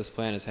uses that this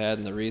plant has had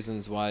and the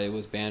reasons why it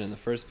was banned in the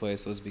first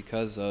place was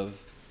because of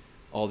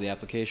all the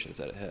applications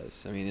that it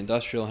has. I mean,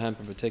 industrial hemp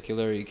in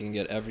particular, you can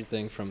get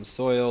everything from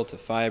soil to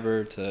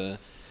fiber to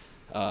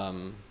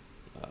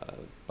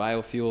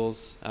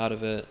biofuels out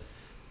of it.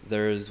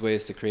 There's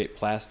ways to create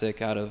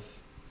plastic out of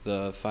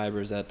the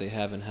fibers that they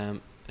have in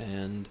hemp,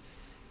 and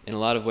in a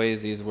lot of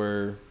ways these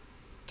were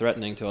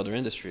threatening to other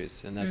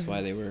industries, and that's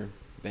why they were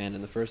banned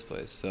in the first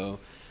place. So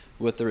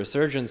with the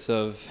resurgence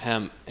of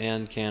hemp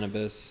and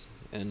cannabis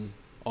and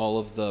all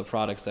of the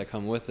products that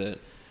come with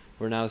it,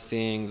 we're now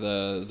seeing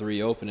the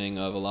reopening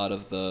of a lot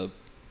of the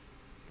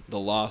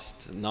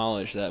lost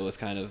knowledge that was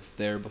kind of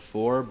there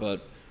before,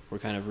 but we're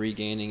kind of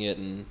regaining it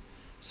and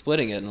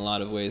splitting it in a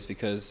lot of ways,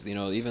 because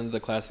even the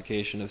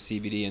classification of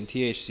CBD and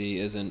THC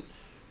isn't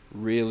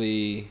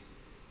really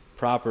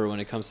proper when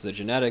it comes to the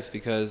genetics,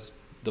 because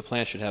the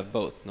plant should have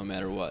both no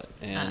matter what,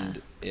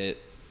 and it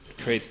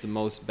creates the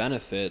most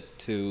benefit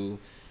to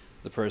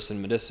the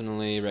person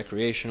medicinally,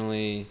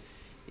 recreationally,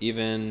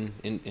 even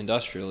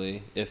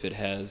industrially, if it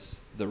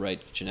has the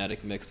right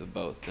genetic mix of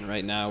both. And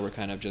right now we're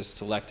kind of just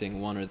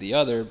selecting one or the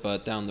other,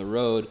 but down the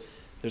road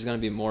there's going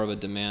to be more of a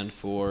demand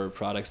for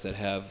products that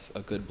have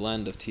a good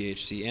blend of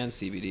THC and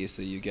CBD,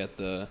 so you get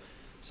the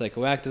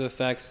psychoactive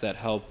effects that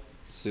help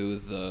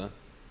soothe the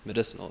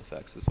medicinal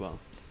effects as well.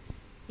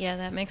 Yeah,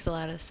 that makes a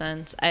lot of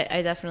sense.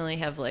 I definitely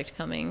have liked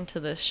coming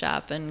to this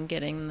shop and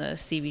getting the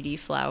CBD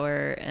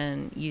flower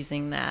and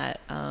using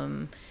that,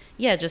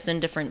 just in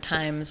different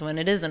times when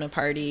it isn't a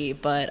party,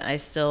 but I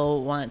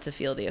still want to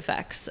feel the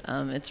effects.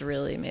 It's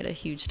really made a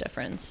huge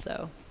difference,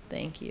 so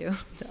thank you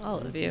to all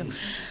of you.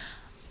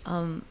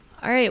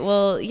 All right.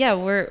 Well, yeah,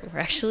 we're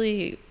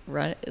actually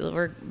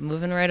we're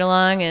moving right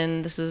along,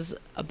 and this is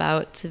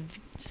about to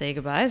say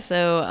goodbye.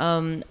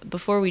 So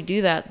before we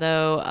do that,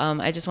 though,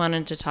 I just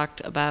wanted to talk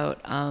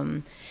about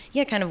kind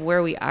of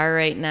where we are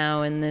right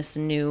now in this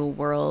new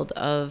world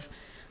of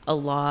a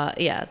law.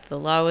 Yeah, the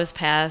law was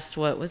passed.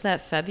 What was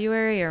that?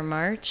 February or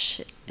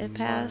March? It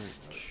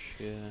passed.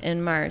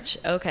 In March.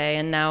 Okay,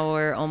 and now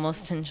we're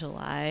almost in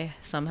July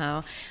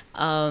somehow.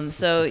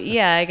 So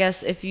yeah, I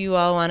guess if you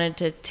all wanted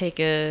to take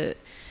a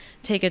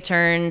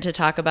turn to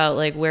talk about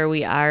like where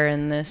we are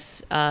in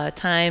this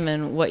time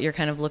and what you're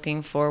kind of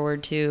looking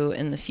forward to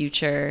in the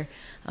future.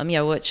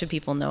 What should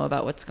people know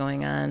about what's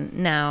going on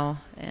now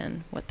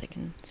and what they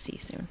can see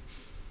soon?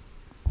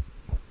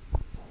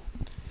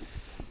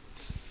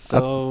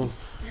 So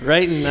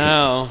right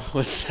now,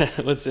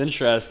 what's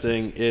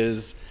interesting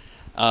is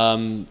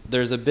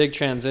there's a big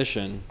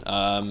transition,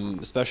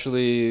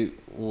 especially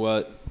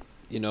what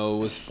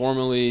was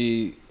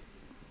formerly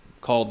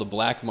called the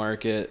black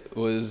market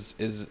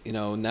is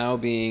now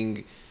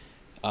being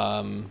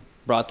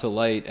brought to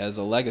light as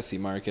a legacy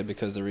market,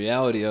 because the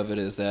reality of it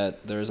is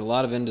that there's a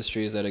lot of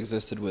industries that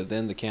existed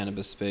within the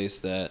cannabis space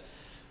that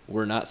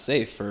were not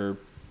safe for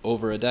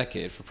over a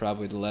decade, for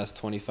probably the last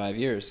 25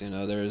 years.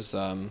 There's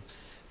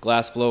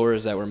glass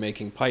blowers that were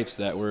making pipes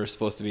that were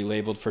supposed to be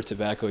labeled for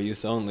tobacco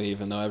use only,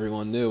 even though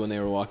everyone knew when they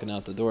were walking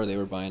out the door they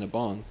were buying a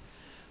bong.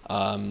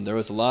 There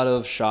was a lot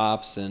of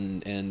shops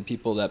and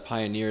people that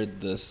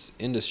pioneered this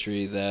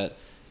industry that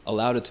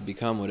allowed it to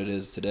become what it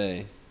is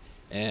today.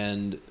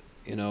 And,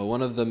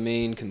 one of the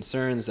main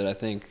concerns that I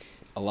think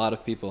a lot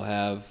of people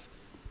have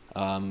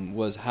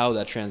was how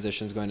that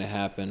transition is going to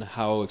happen,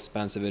 how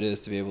expensive it is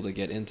to be able to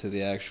get into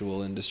the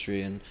actual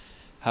industry, and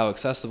how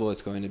accessible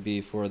it's going to be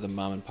for the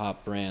mom and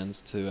pop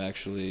brands to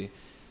actually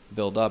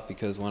build up.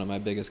 Because one of my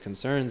biggest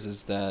concerns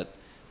is that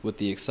with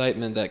the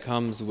excitement that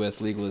comes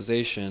with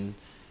legalization,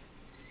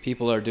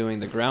 people are doing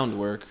the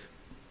groundwork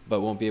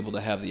but won't be able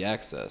to have the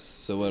access.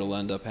 So what will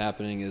end up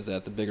happening is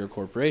that the bigger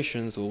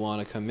corporations will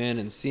want to come in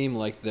and seem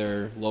like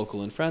they're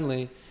local and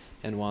friendly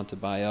and want to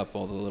buy up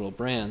all the little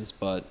brands,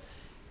 but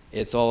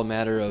it's all a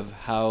matter of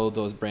how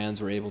those brands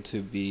were able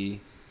to be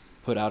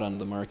put out on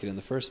the market in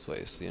the first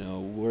place.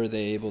 Were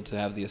they able to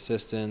have the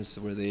assistance?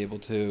 Were they able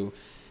to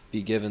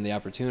be given the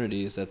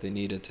opportunities that they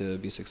needed to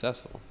be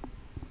successful?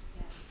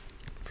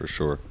 For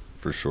sure.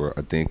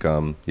 I think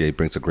it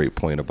brings a great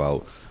point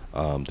about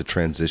the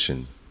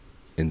transition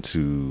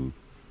into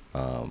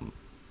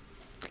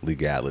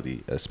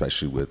legality,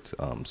 especially with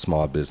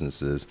small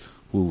businesses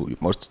who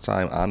most of the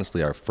time,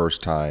 honestly, are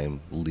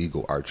first-time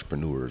legal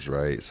entrepreneurs,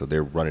 right? So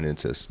they're running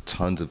into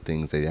tons of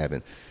things they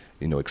haven't,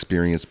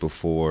 experienced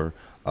before.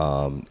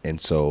 And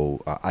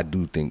so I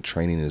do think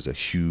training is a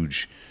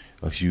huge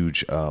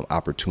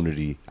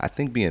opportunity, I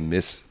think, being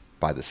missed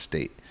by the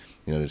state.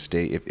 The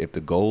state, if the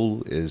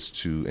goal is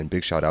to, and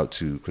big shout out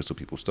to Crystal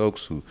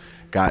Peoples-Stokes, who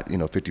got,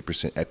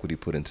 50% equity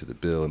put into the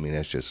bill. I mean,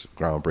 that's just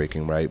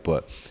groundbreaking, right?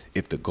 But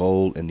if the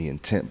goal and the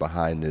intent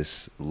behind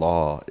this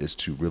law is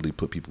to really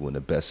put people in the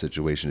best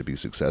situation to be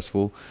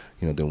successful,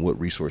 then what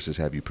resources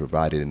have you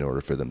provided in order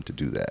for them to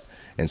do that?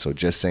 And so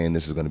just saying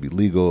this is going to be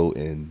legal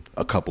in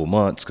a couple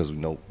months, because we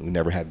know we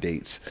never have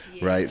dates,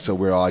 right? So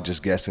we're all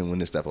just guessing when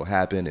this stuff will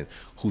happen and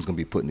who's going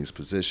to be put in these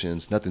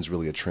positions. Nothing's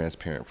really a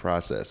transparent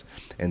process.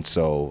 And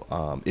so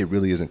it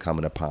really isn't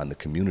coming upon the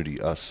community,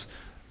 us,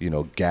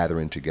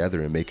 gathering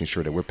together and making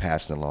sure that we're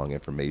passing along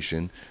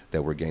information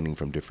that we're gaining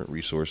from different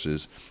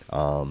resources.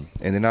 And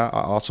then I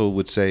also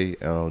would say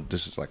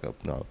this is like a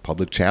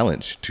public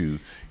challenge to,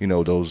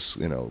 those,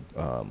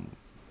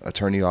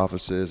 attorney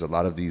offices, a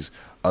lot of these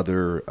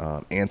other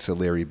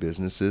ancillary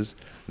businesses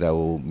that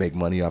will make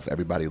money off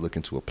everybody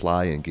looking to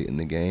apply and get in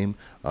the game.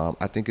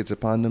 I think it's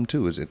upon them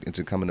too. It's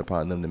incumbent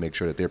upon them to make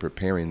sure that they're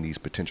preparing these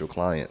potential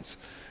clients,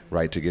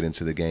 right, to get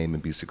into the game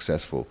and be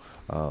successful.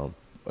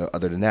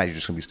 Other than that, you're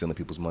just going to be stealing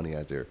people's money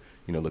as they're,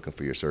 looking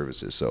for your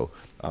services. So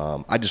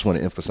I just want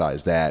to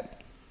emphasize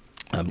that.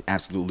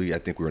 Absolutely, I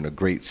think we're in a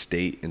great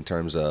state in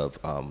terms of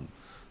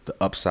the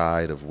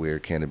upside of where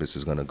cannabis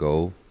is going to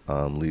go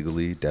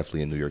legally,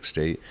 definitely in New York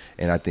State.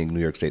 And I think New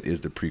York State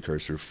is the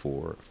precursor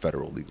for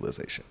federal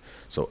legalization.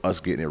 So us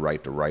getting it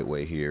right the right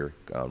way here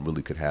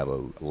really could have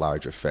a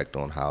large effect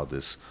on how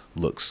this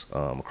looks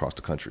across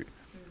the country.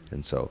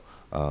 And so,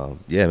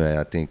 yeah, man,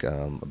 I think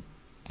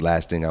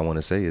last thing I want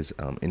to say is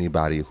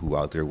anybody who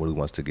out there really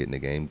wants to get in the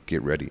game,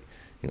 get ready.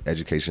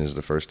 Education is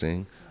the first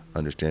thing.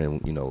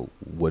 Understand,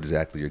 what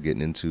exactly you're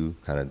getting into,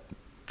 kind of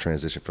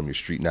transition from your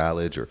street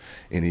knowledge or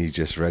any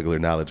just regular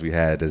knowledge we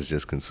had as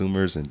just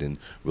consumers, and then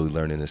really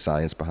learning the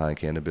science behind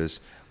cannabis,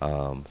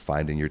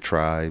 finding your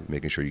tribe,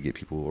 making sure you get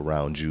people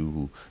around you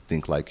who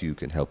think like you,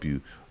 can help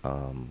you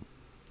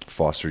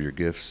foster your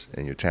gifts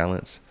and your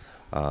talents.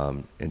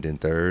 And then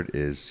third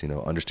is,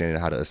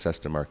 understanding how to assess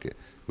the market,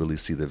 really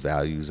see the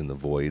values and the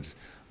voids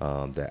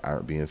that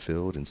aren't being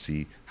filled, and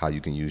see how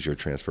you can use your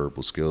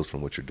transferable skills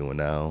from what you're doing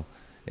now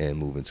and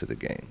move into the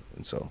game.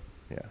 And so,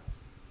 yeah,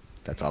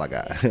 that's all I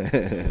got.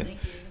 Thank you.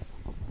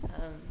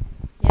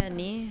 Yeah,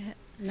 Nee?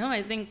 No,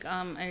 I think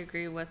I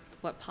agree with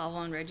what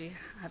Pavel and Reggie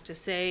have to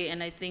say,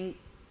 and I think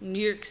New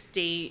York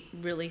State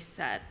really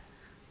set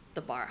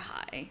the bar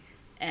high,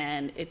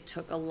 and it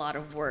took a lot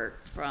of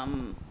work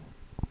from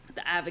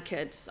the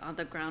advocates on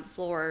the ground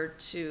floor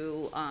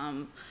to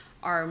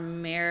our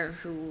mayor,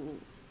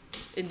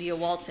 India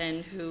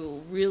Walton,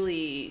 who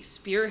really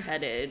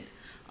spearheaded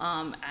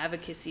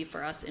advocacy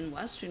for us in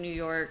Western New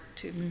York,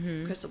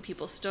 to Crystal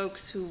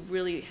Peoples-Stokes, who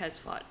really has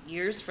fought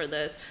years for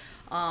this,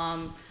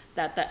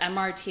 that the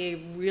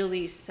MRTA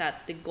really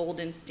set the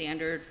golden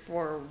standard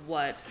for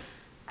what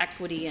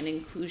equity and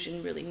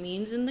inclusion really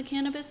means in the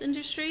cannabis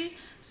industry.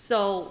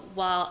 So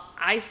while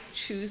I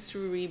choose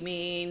to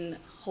remain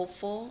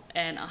hopeful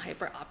and a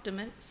hyper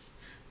optimist,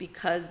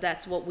 because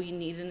that's what we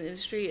need in the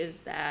industry, is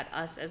that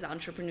us as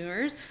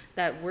entrepreneurs,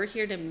 that we're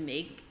here to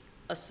make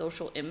a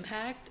social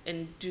impact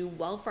and do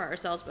well for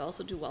ourselves, but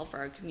also do well for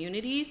our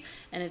communities.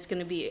 And it's going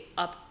to be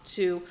up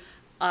to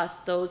us,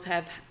 those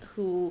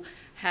who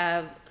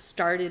have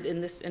started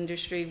in this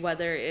industry,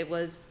 whether it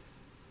was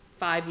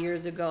 5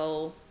 years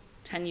ago,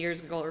 10 years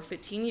ago, or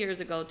 15 years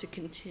ago, to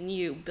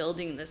continue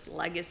building this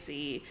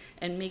legacy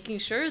and making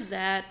sure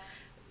that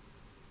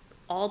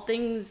all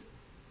things,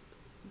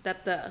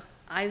 that the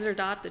I's are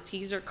dotted, the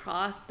T's are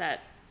crossed,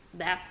 that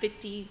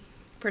 50%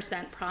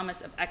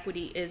 promise of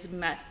equity is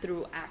met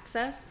through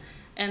access.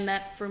 And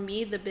that, for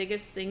me, the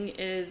biggest thing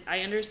is,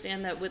 I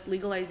understand that with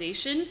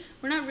legalization,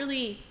 we're not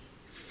really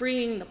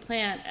freeing the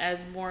plant,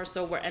 as more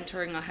so we're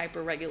entering a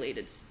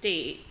hyper-regulated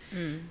state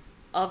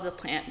of the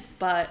plant,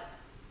 but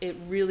it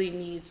really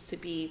needs to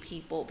be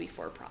people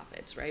before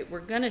profits, right? We're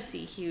gonna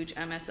see huge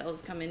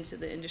MSOs come into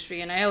the industry,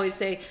 and I always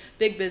say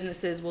big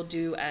businesses will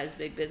do as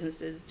big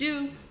businesses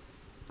do,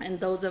 and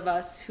those of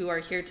us who are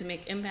here to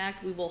make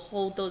impact, we will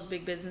hold those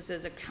big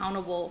businesses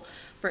accountable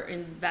for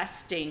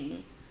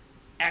investing,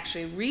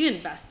 actually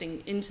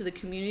reinvesting into the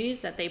communities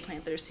that they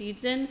plant their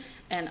seeds in.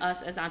 And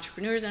us as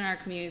entrepreneurs in our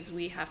communities,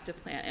 we have to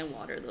plant and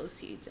water those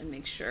seeds and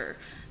make sure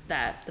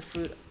that the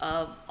fruit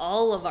of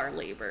all of our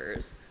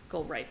labors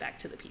go right back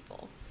to the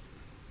people.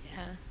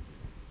 Yeah,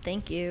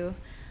 thank you.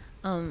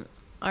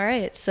 All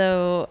right,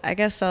 so I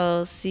guess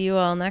I'll see you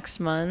all next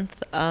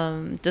month.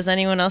 Does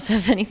anyone else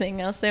have anything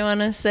else they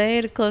want to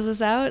say to close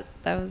us out?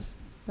 That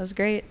was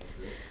great.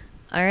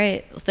 All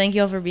right, well, thank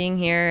you all for being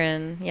here,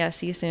 and yeah,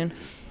 see you soon.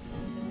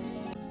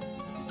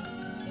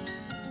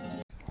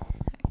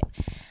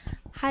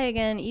 Hi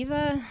again,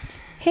 Eva.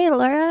 Hey,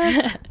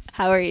 Laura.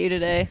 How are you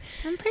today?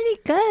 I'm pretty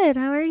good.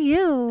 How are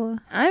you?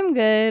 I'm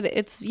good.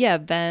 It's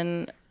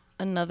been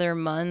another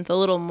month, a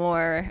little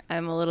more.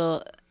 I'm a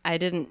little I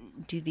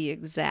didn't do the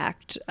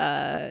exact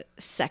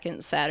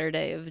second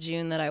Saturday of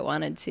June that I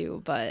wanted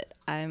to, but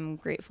I'm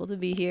grateful to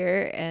be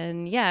here.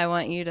 And yeah, I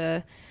want you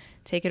to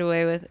take it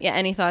away with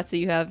any thoughts that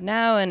you have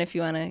now, and if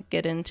you want to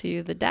get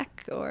into the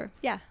deck or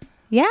Yeah.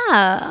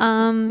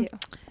 you.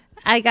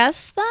 I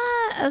guess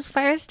that as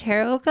far as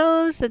tarot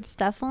goes, it's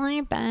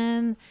definitely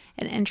been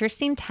an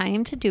interesting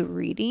time to do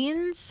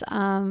readings.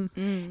 And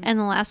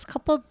the last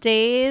couple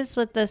days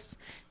with this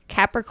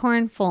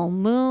Capricorn full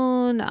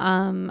moon,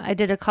 I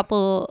did a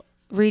couple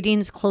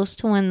readings close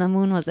to when the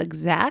moon was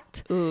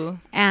exact. Ooh.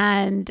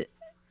 And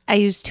I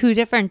used 2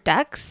 different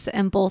decks,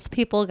 and both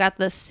people got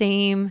the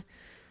same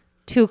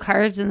 2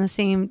 cards in the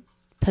same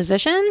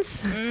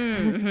positions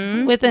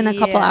within a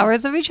couple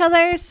hours of each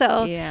other.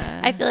 So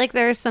Yeah. I feel like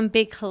there's some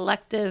big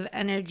collective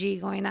energy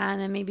going on,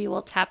 and maybe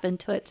we'll tap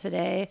into it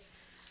today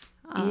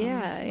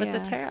with the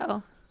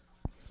tarot.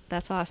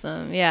 That's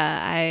awesome.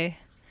 Yeah,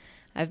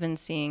 I've been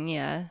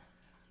seeing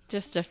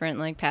just different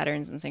like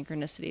patterns and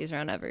synchronicities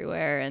around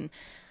everywhere, and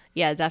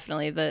yeah,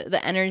 definitely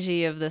the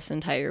energy of this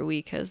entire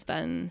week has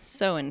been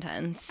so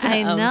intense.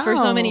 I know. For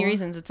so many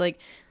reasons. It's like,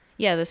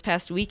 this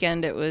past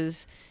weekend it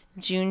was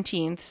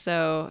Juneteenth,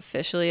 so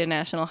officially a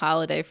national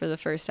holiday for the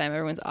first time.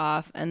 Everyone's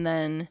off, and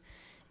then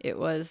it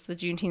was the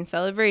Juneteenth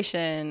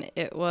celebration.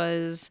 It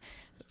was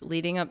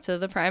leading up to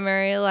the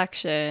primary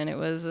election. It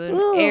was an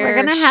air we're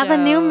gonna have a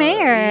new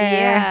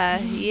mayor.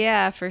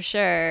 Yeah, for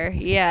sure.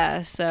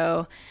 Yeah,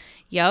 so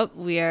yep,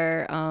 we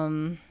are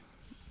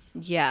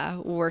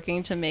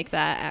working to make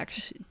that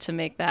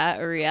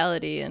a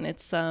reality, and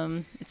it's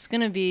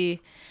gonna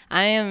be,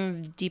 I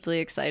am deeply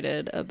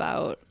excited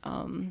about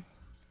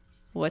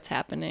what's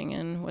happening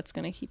and what's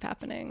gonna keep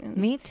happening. And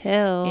Me too.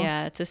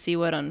 yeah, to see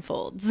what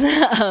unfolds.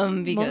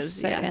 Because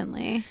Most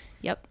certainly.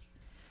 Yep.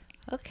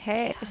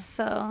 Okay,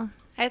 so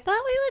I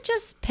thought we would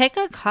just pick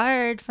a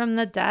card from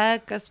the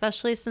deck,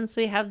 especially since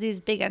we have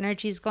these big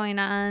energies going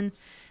on.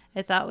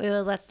 I thought we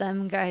would let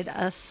them guide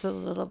us a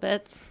little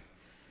bit.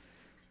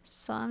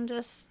 So I'm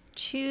just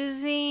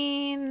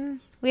choosing.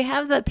 We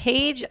have the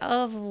Page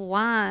of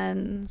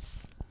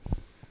Wands.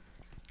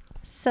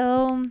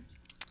 So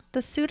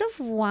the suit of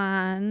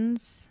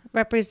wands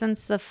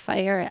represents the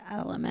fire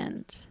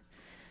element.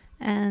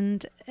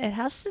 And it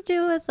has to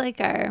do with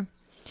like our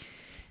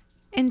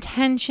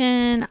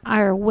intention,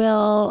 our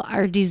will,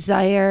 our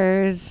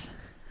desires,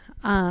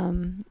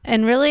 and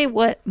really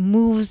what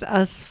moves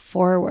us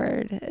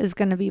forward is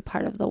going to be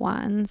part of the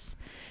wands.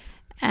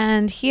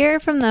 And here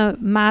from the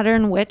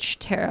Modern Witch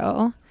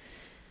Tarot,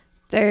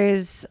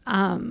 there's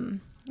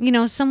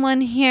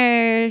someone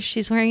here,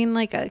 she's wearing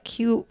like a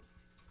cute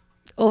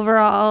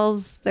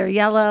overalls. They're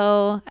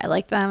yellow. I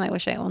like them. I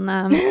wish I owned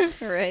them.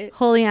 Right.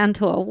 Holding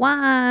onto a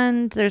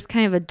wand. There's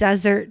kind of a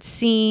desert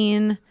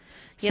scene.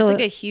 Yeah, So it's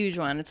like a huge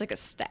one. It's like a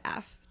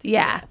staff.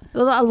 yeah,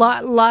 a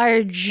lot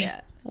large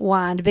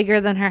wand,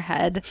 bigger than her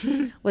head,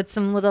 with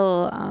some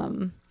little.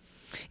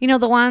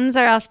 The wands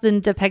are often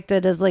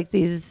depicted as like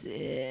these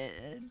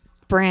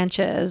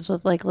branches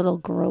with like little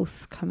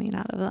growth coming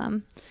out of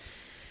them.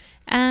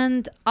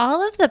 And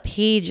all of the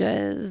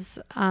pages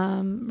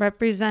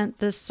represent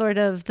this sort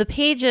of, the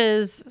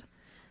pages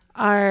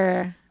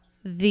are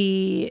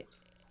the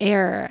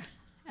air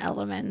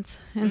element.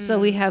 And so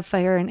we have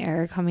fire and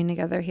air coming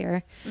together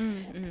here.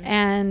 Mm-hmm.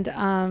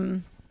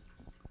 And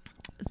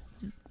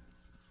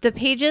the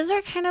pages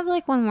are kind of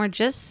like when we're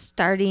just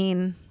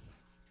starting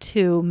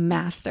to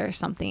master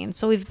something.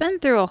 So we've been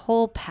through a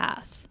whole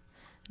path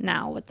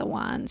now with the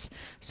wands.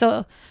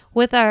 So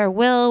with our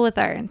will, with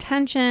our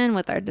intention,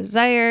 with our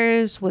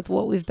desires, with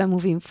what we've been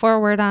moving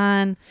forward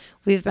on,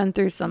 we've been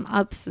through some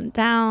ups and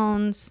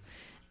downs.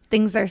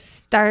 Things are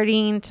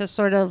starting to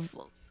sort of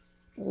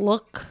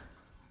look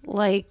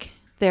like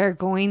they're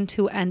going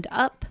to end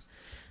up.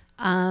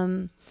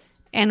 And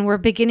we're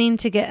beginning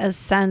to get a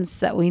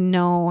sense that we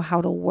know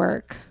how to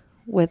work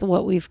with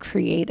what we've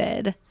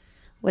created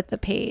with the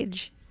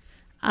page.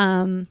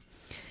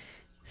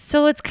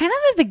 So it's kind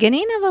of a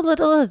beginning of a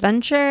little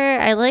adventure.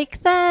 I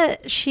like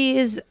that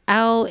she's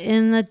out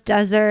in the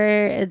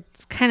desert. It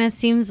kind of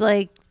seems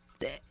like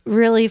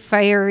really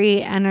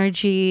fiery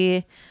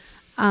energy.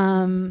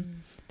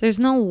 There's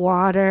no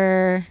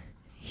water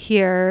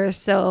here.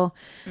 So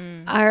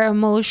our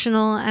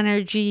emotional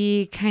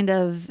energy kind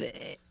of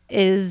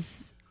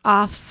is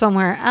off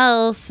somewhere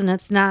else, and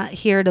it's not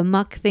here to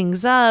muck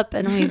things up.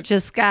 And we've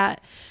just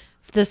got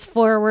this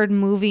forward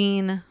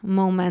moving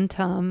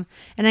momentum.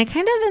 And I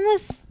kind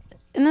of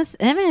in this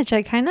image,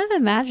 I kind of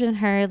imagine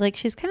her like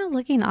she's kind of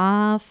looking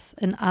off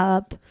and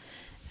up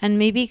and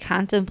maybe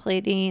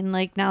contemplating,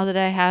 like, now that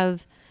I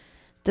have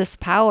this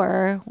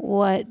power,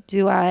 what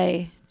do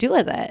I do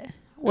with it?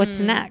 What's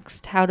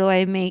next? How do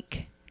I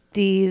make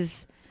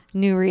these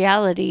new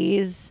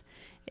realities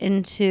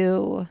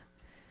into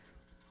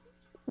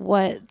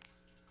what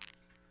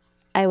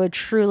I would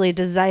truly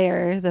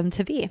desire them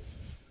to be?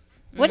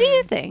 What do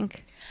you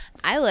think?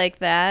 I like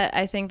that.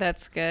 I think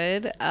that's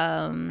good.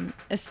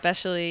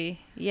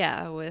 Especially,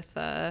 with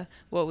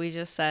what we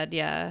just said.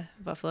 Yeah,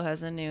 Buffalo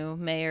has a new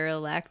mayor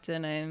elect,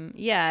 and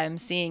I'm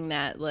seeing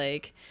that,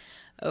 like,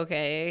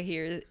 okay,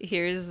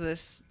 here's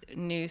this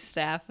new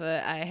staff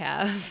that I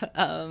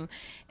have,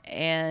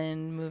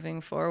 and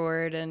moving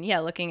forward, and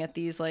looking at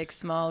these like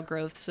small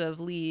growths of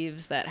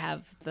leaves that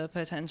have the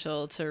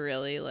potential to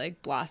really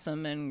like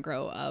blossom and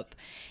grow up.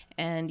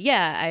 And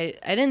I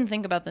didn't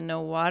think about the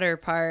no water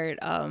part,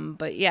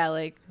 but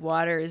like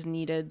water is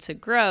needed to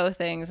grow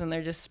things, and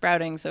they're just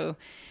sprouting. So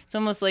it's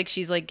almost like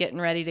she's like getting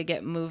ready to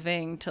get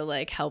moving to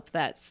like help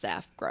that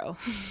staff grow.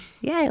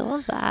 Yeah, I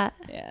love that.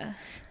 Yeah.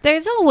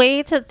 There's a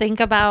way to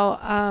think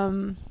about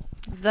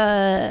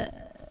the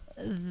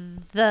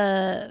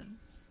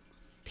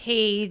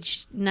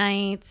page,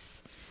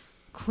 knights,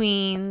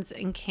 queens,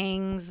 and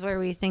kings, where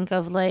we think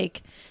of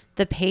like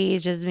the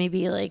page as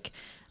maybe like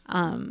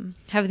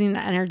having the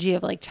energy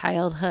of like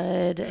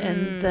childhood,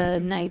 and the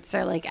knights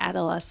are like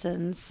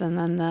adolescence, and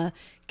then the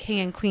king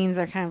and queens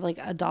are kind of like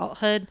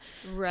adulthood.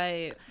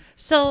 Right.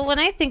 So when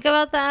I think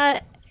about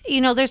that,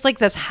 there's like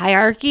this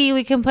hierarchy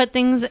we can put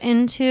things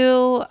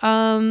into,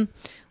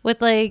 with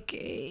like,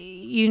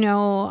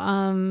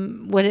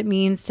 what it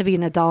means to be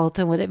an adult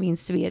and what it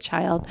means to be a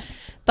child.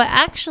 But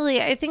actually,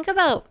 I think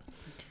about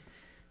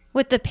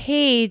with the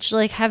page,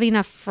 like having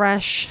a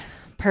fresh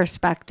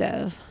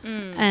perspective,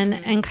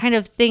 and kind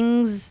of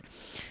things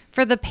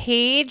for the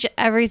page,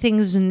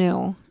 everything's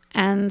new.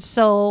 And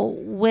so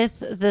with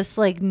this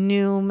like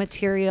new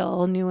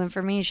material, new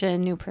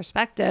information, new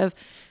perspective,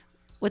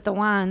 with the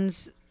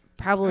wands,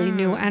 probably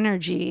new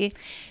energy,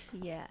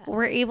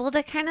 we're able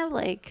to kind of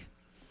like,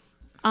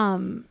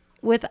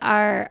 with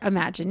our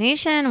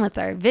imagination, with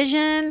our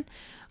vision,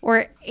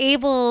 we're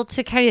able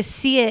to kind of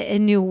see it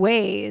in new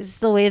ways,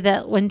 the way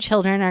that when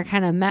children are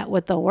kind of met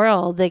with the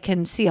world, they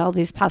can see all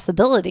these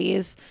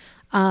possibilities,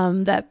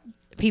 that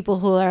people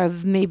who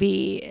have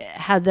maybe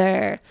had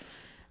their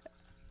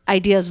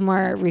ideas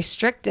more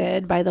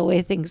restricted by the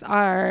way things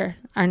are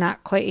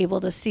not quite able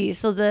to see.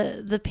 So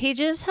the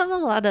pages have a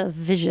lot of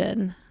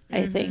vision,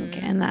 I think,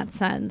 in that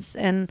sense,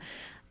 and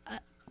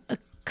a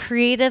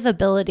creative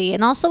ability.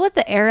 And also with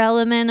the air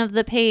element of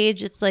the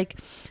page, it's like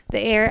the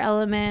air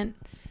element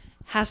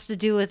has to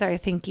do with our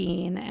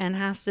thinking and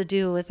has to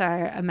do with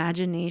our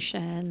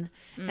imagination.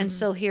 And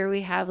so here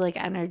we have like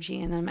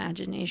energy and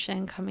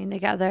imagination coming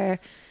together.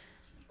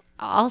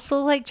 Also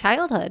like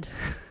childhood.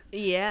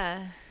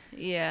 Yeah.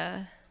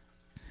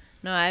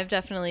 No, I've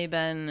definitely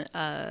been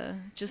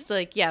just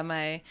like,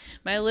 my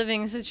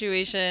living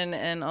situation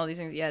and all these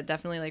things. Yeah,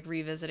 definitely like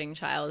revisiting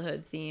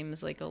childhood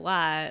themes like a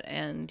lot.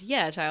 And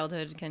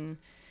childhood can,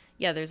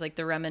 there's like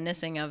the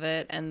reminiscing of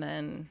it. And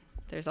then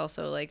there's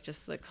also like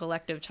just the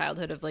collective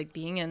childhood of like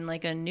being in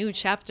like a new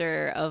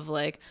chapter of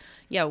like,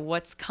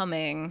 what's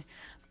coming.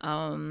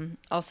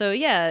 Also,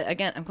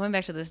 again, I'm going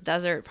back to this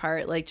desert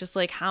part, like just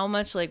like how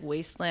much like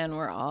wasteland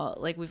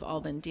we've all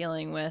been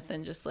dealing with,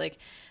 and just like,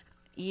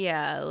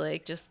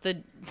 like just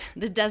the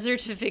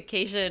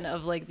desertification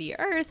of like the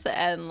earth,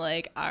 and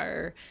like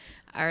our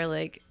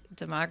like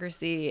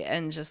democracy,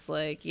 and just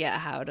like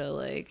how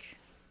to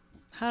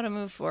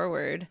move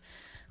forward.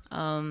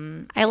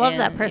 I love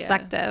that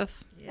perspective.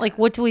 Like,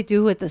 what do we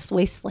do with this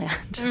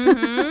wasteland?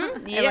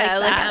 Like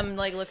I'm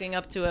like looking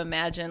up to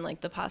imagine like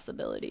the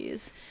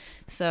possibilities.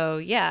 So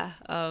I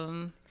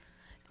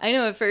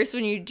know at first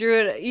when you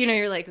drew it,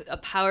 you're like a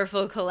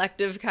powerful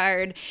collective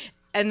card,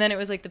 and then it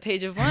was like the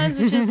Page of Wands,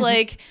 which is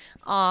like,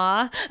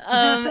 aw.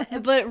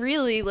 But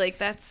really, like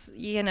that's,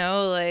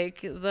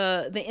 like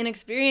the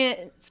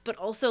inexperience, but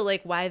also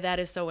like why that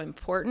is so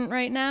important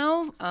right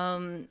now.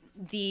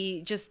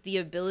 The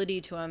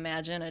ability to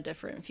imagine a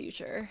different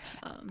future.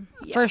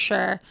 For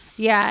sure.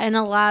 Yeah. And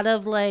a lot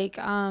of like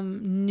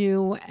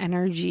new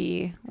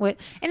energy and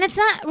it's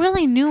not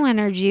really new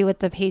energy with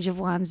the Page of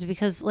Wands,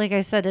 because like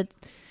I said,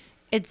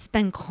 it's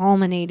been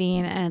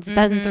culminating and it's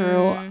been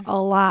through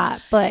a lot,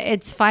 but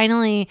it's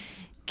finally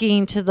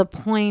getting to the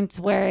point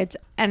where it's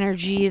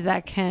energy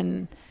that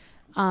can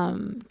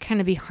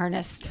kind of be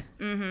harnessed.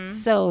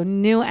 So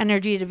new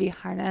energy to be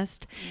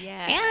harnessed.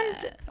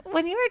 And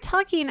when you were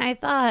talking, I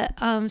thought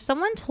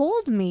someone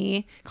told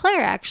me,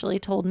 Claire actually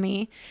told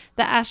me,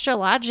 that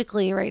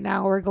astrologically right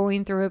now we're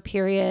going through a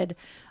period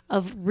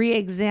of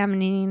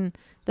re-examining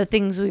the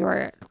things we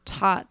were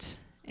taught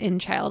in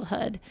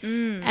childhood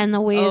and the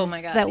ways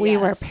that we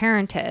were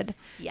parented.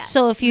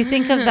 So if you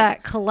think of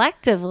that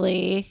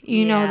collectively,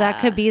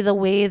 that could be the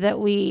way that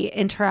we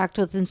interact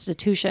with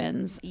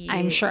institutions,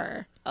 I'm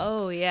sure.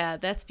 Oh yeah,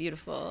 that's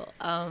beautiful.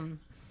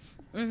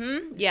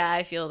 Yeah,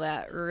 I feel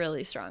that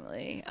really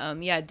strongly.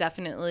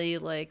 Definitely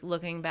like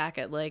looking back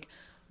at like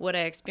what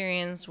I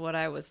experienced, what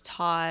I was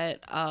taught.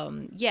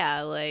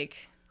 Like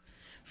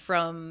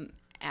from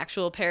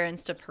actual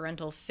parents to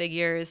parental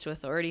figures to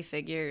authority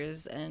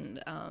figures,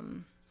 and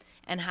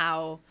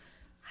how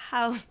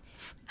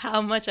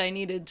much I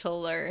needed to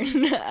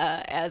learn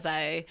as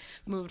I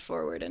moved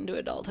forward into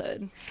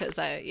adulthood, because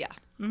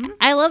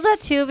I love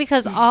that too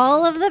because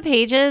all of the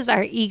pages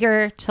are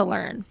eager to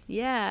learn.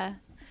 Yeah.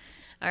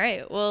 All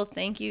right. Well,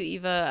 thank you,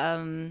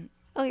 Eva.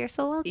 Oh, you're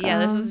so welcome. Yeah,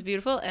 this was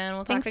beautiful, and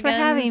we'll talk Thanks for again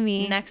having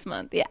me. next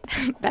month. Yeah.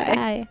 Bye.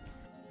 Bye.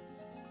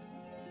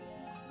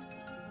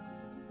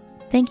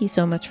 Thank you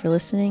so much for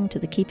listening to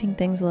the Keeping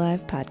Things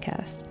Alive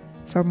podcast.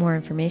 For more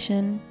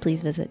information,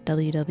 please visit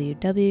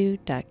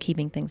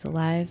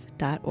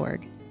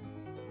www.keepingthingsalive.org.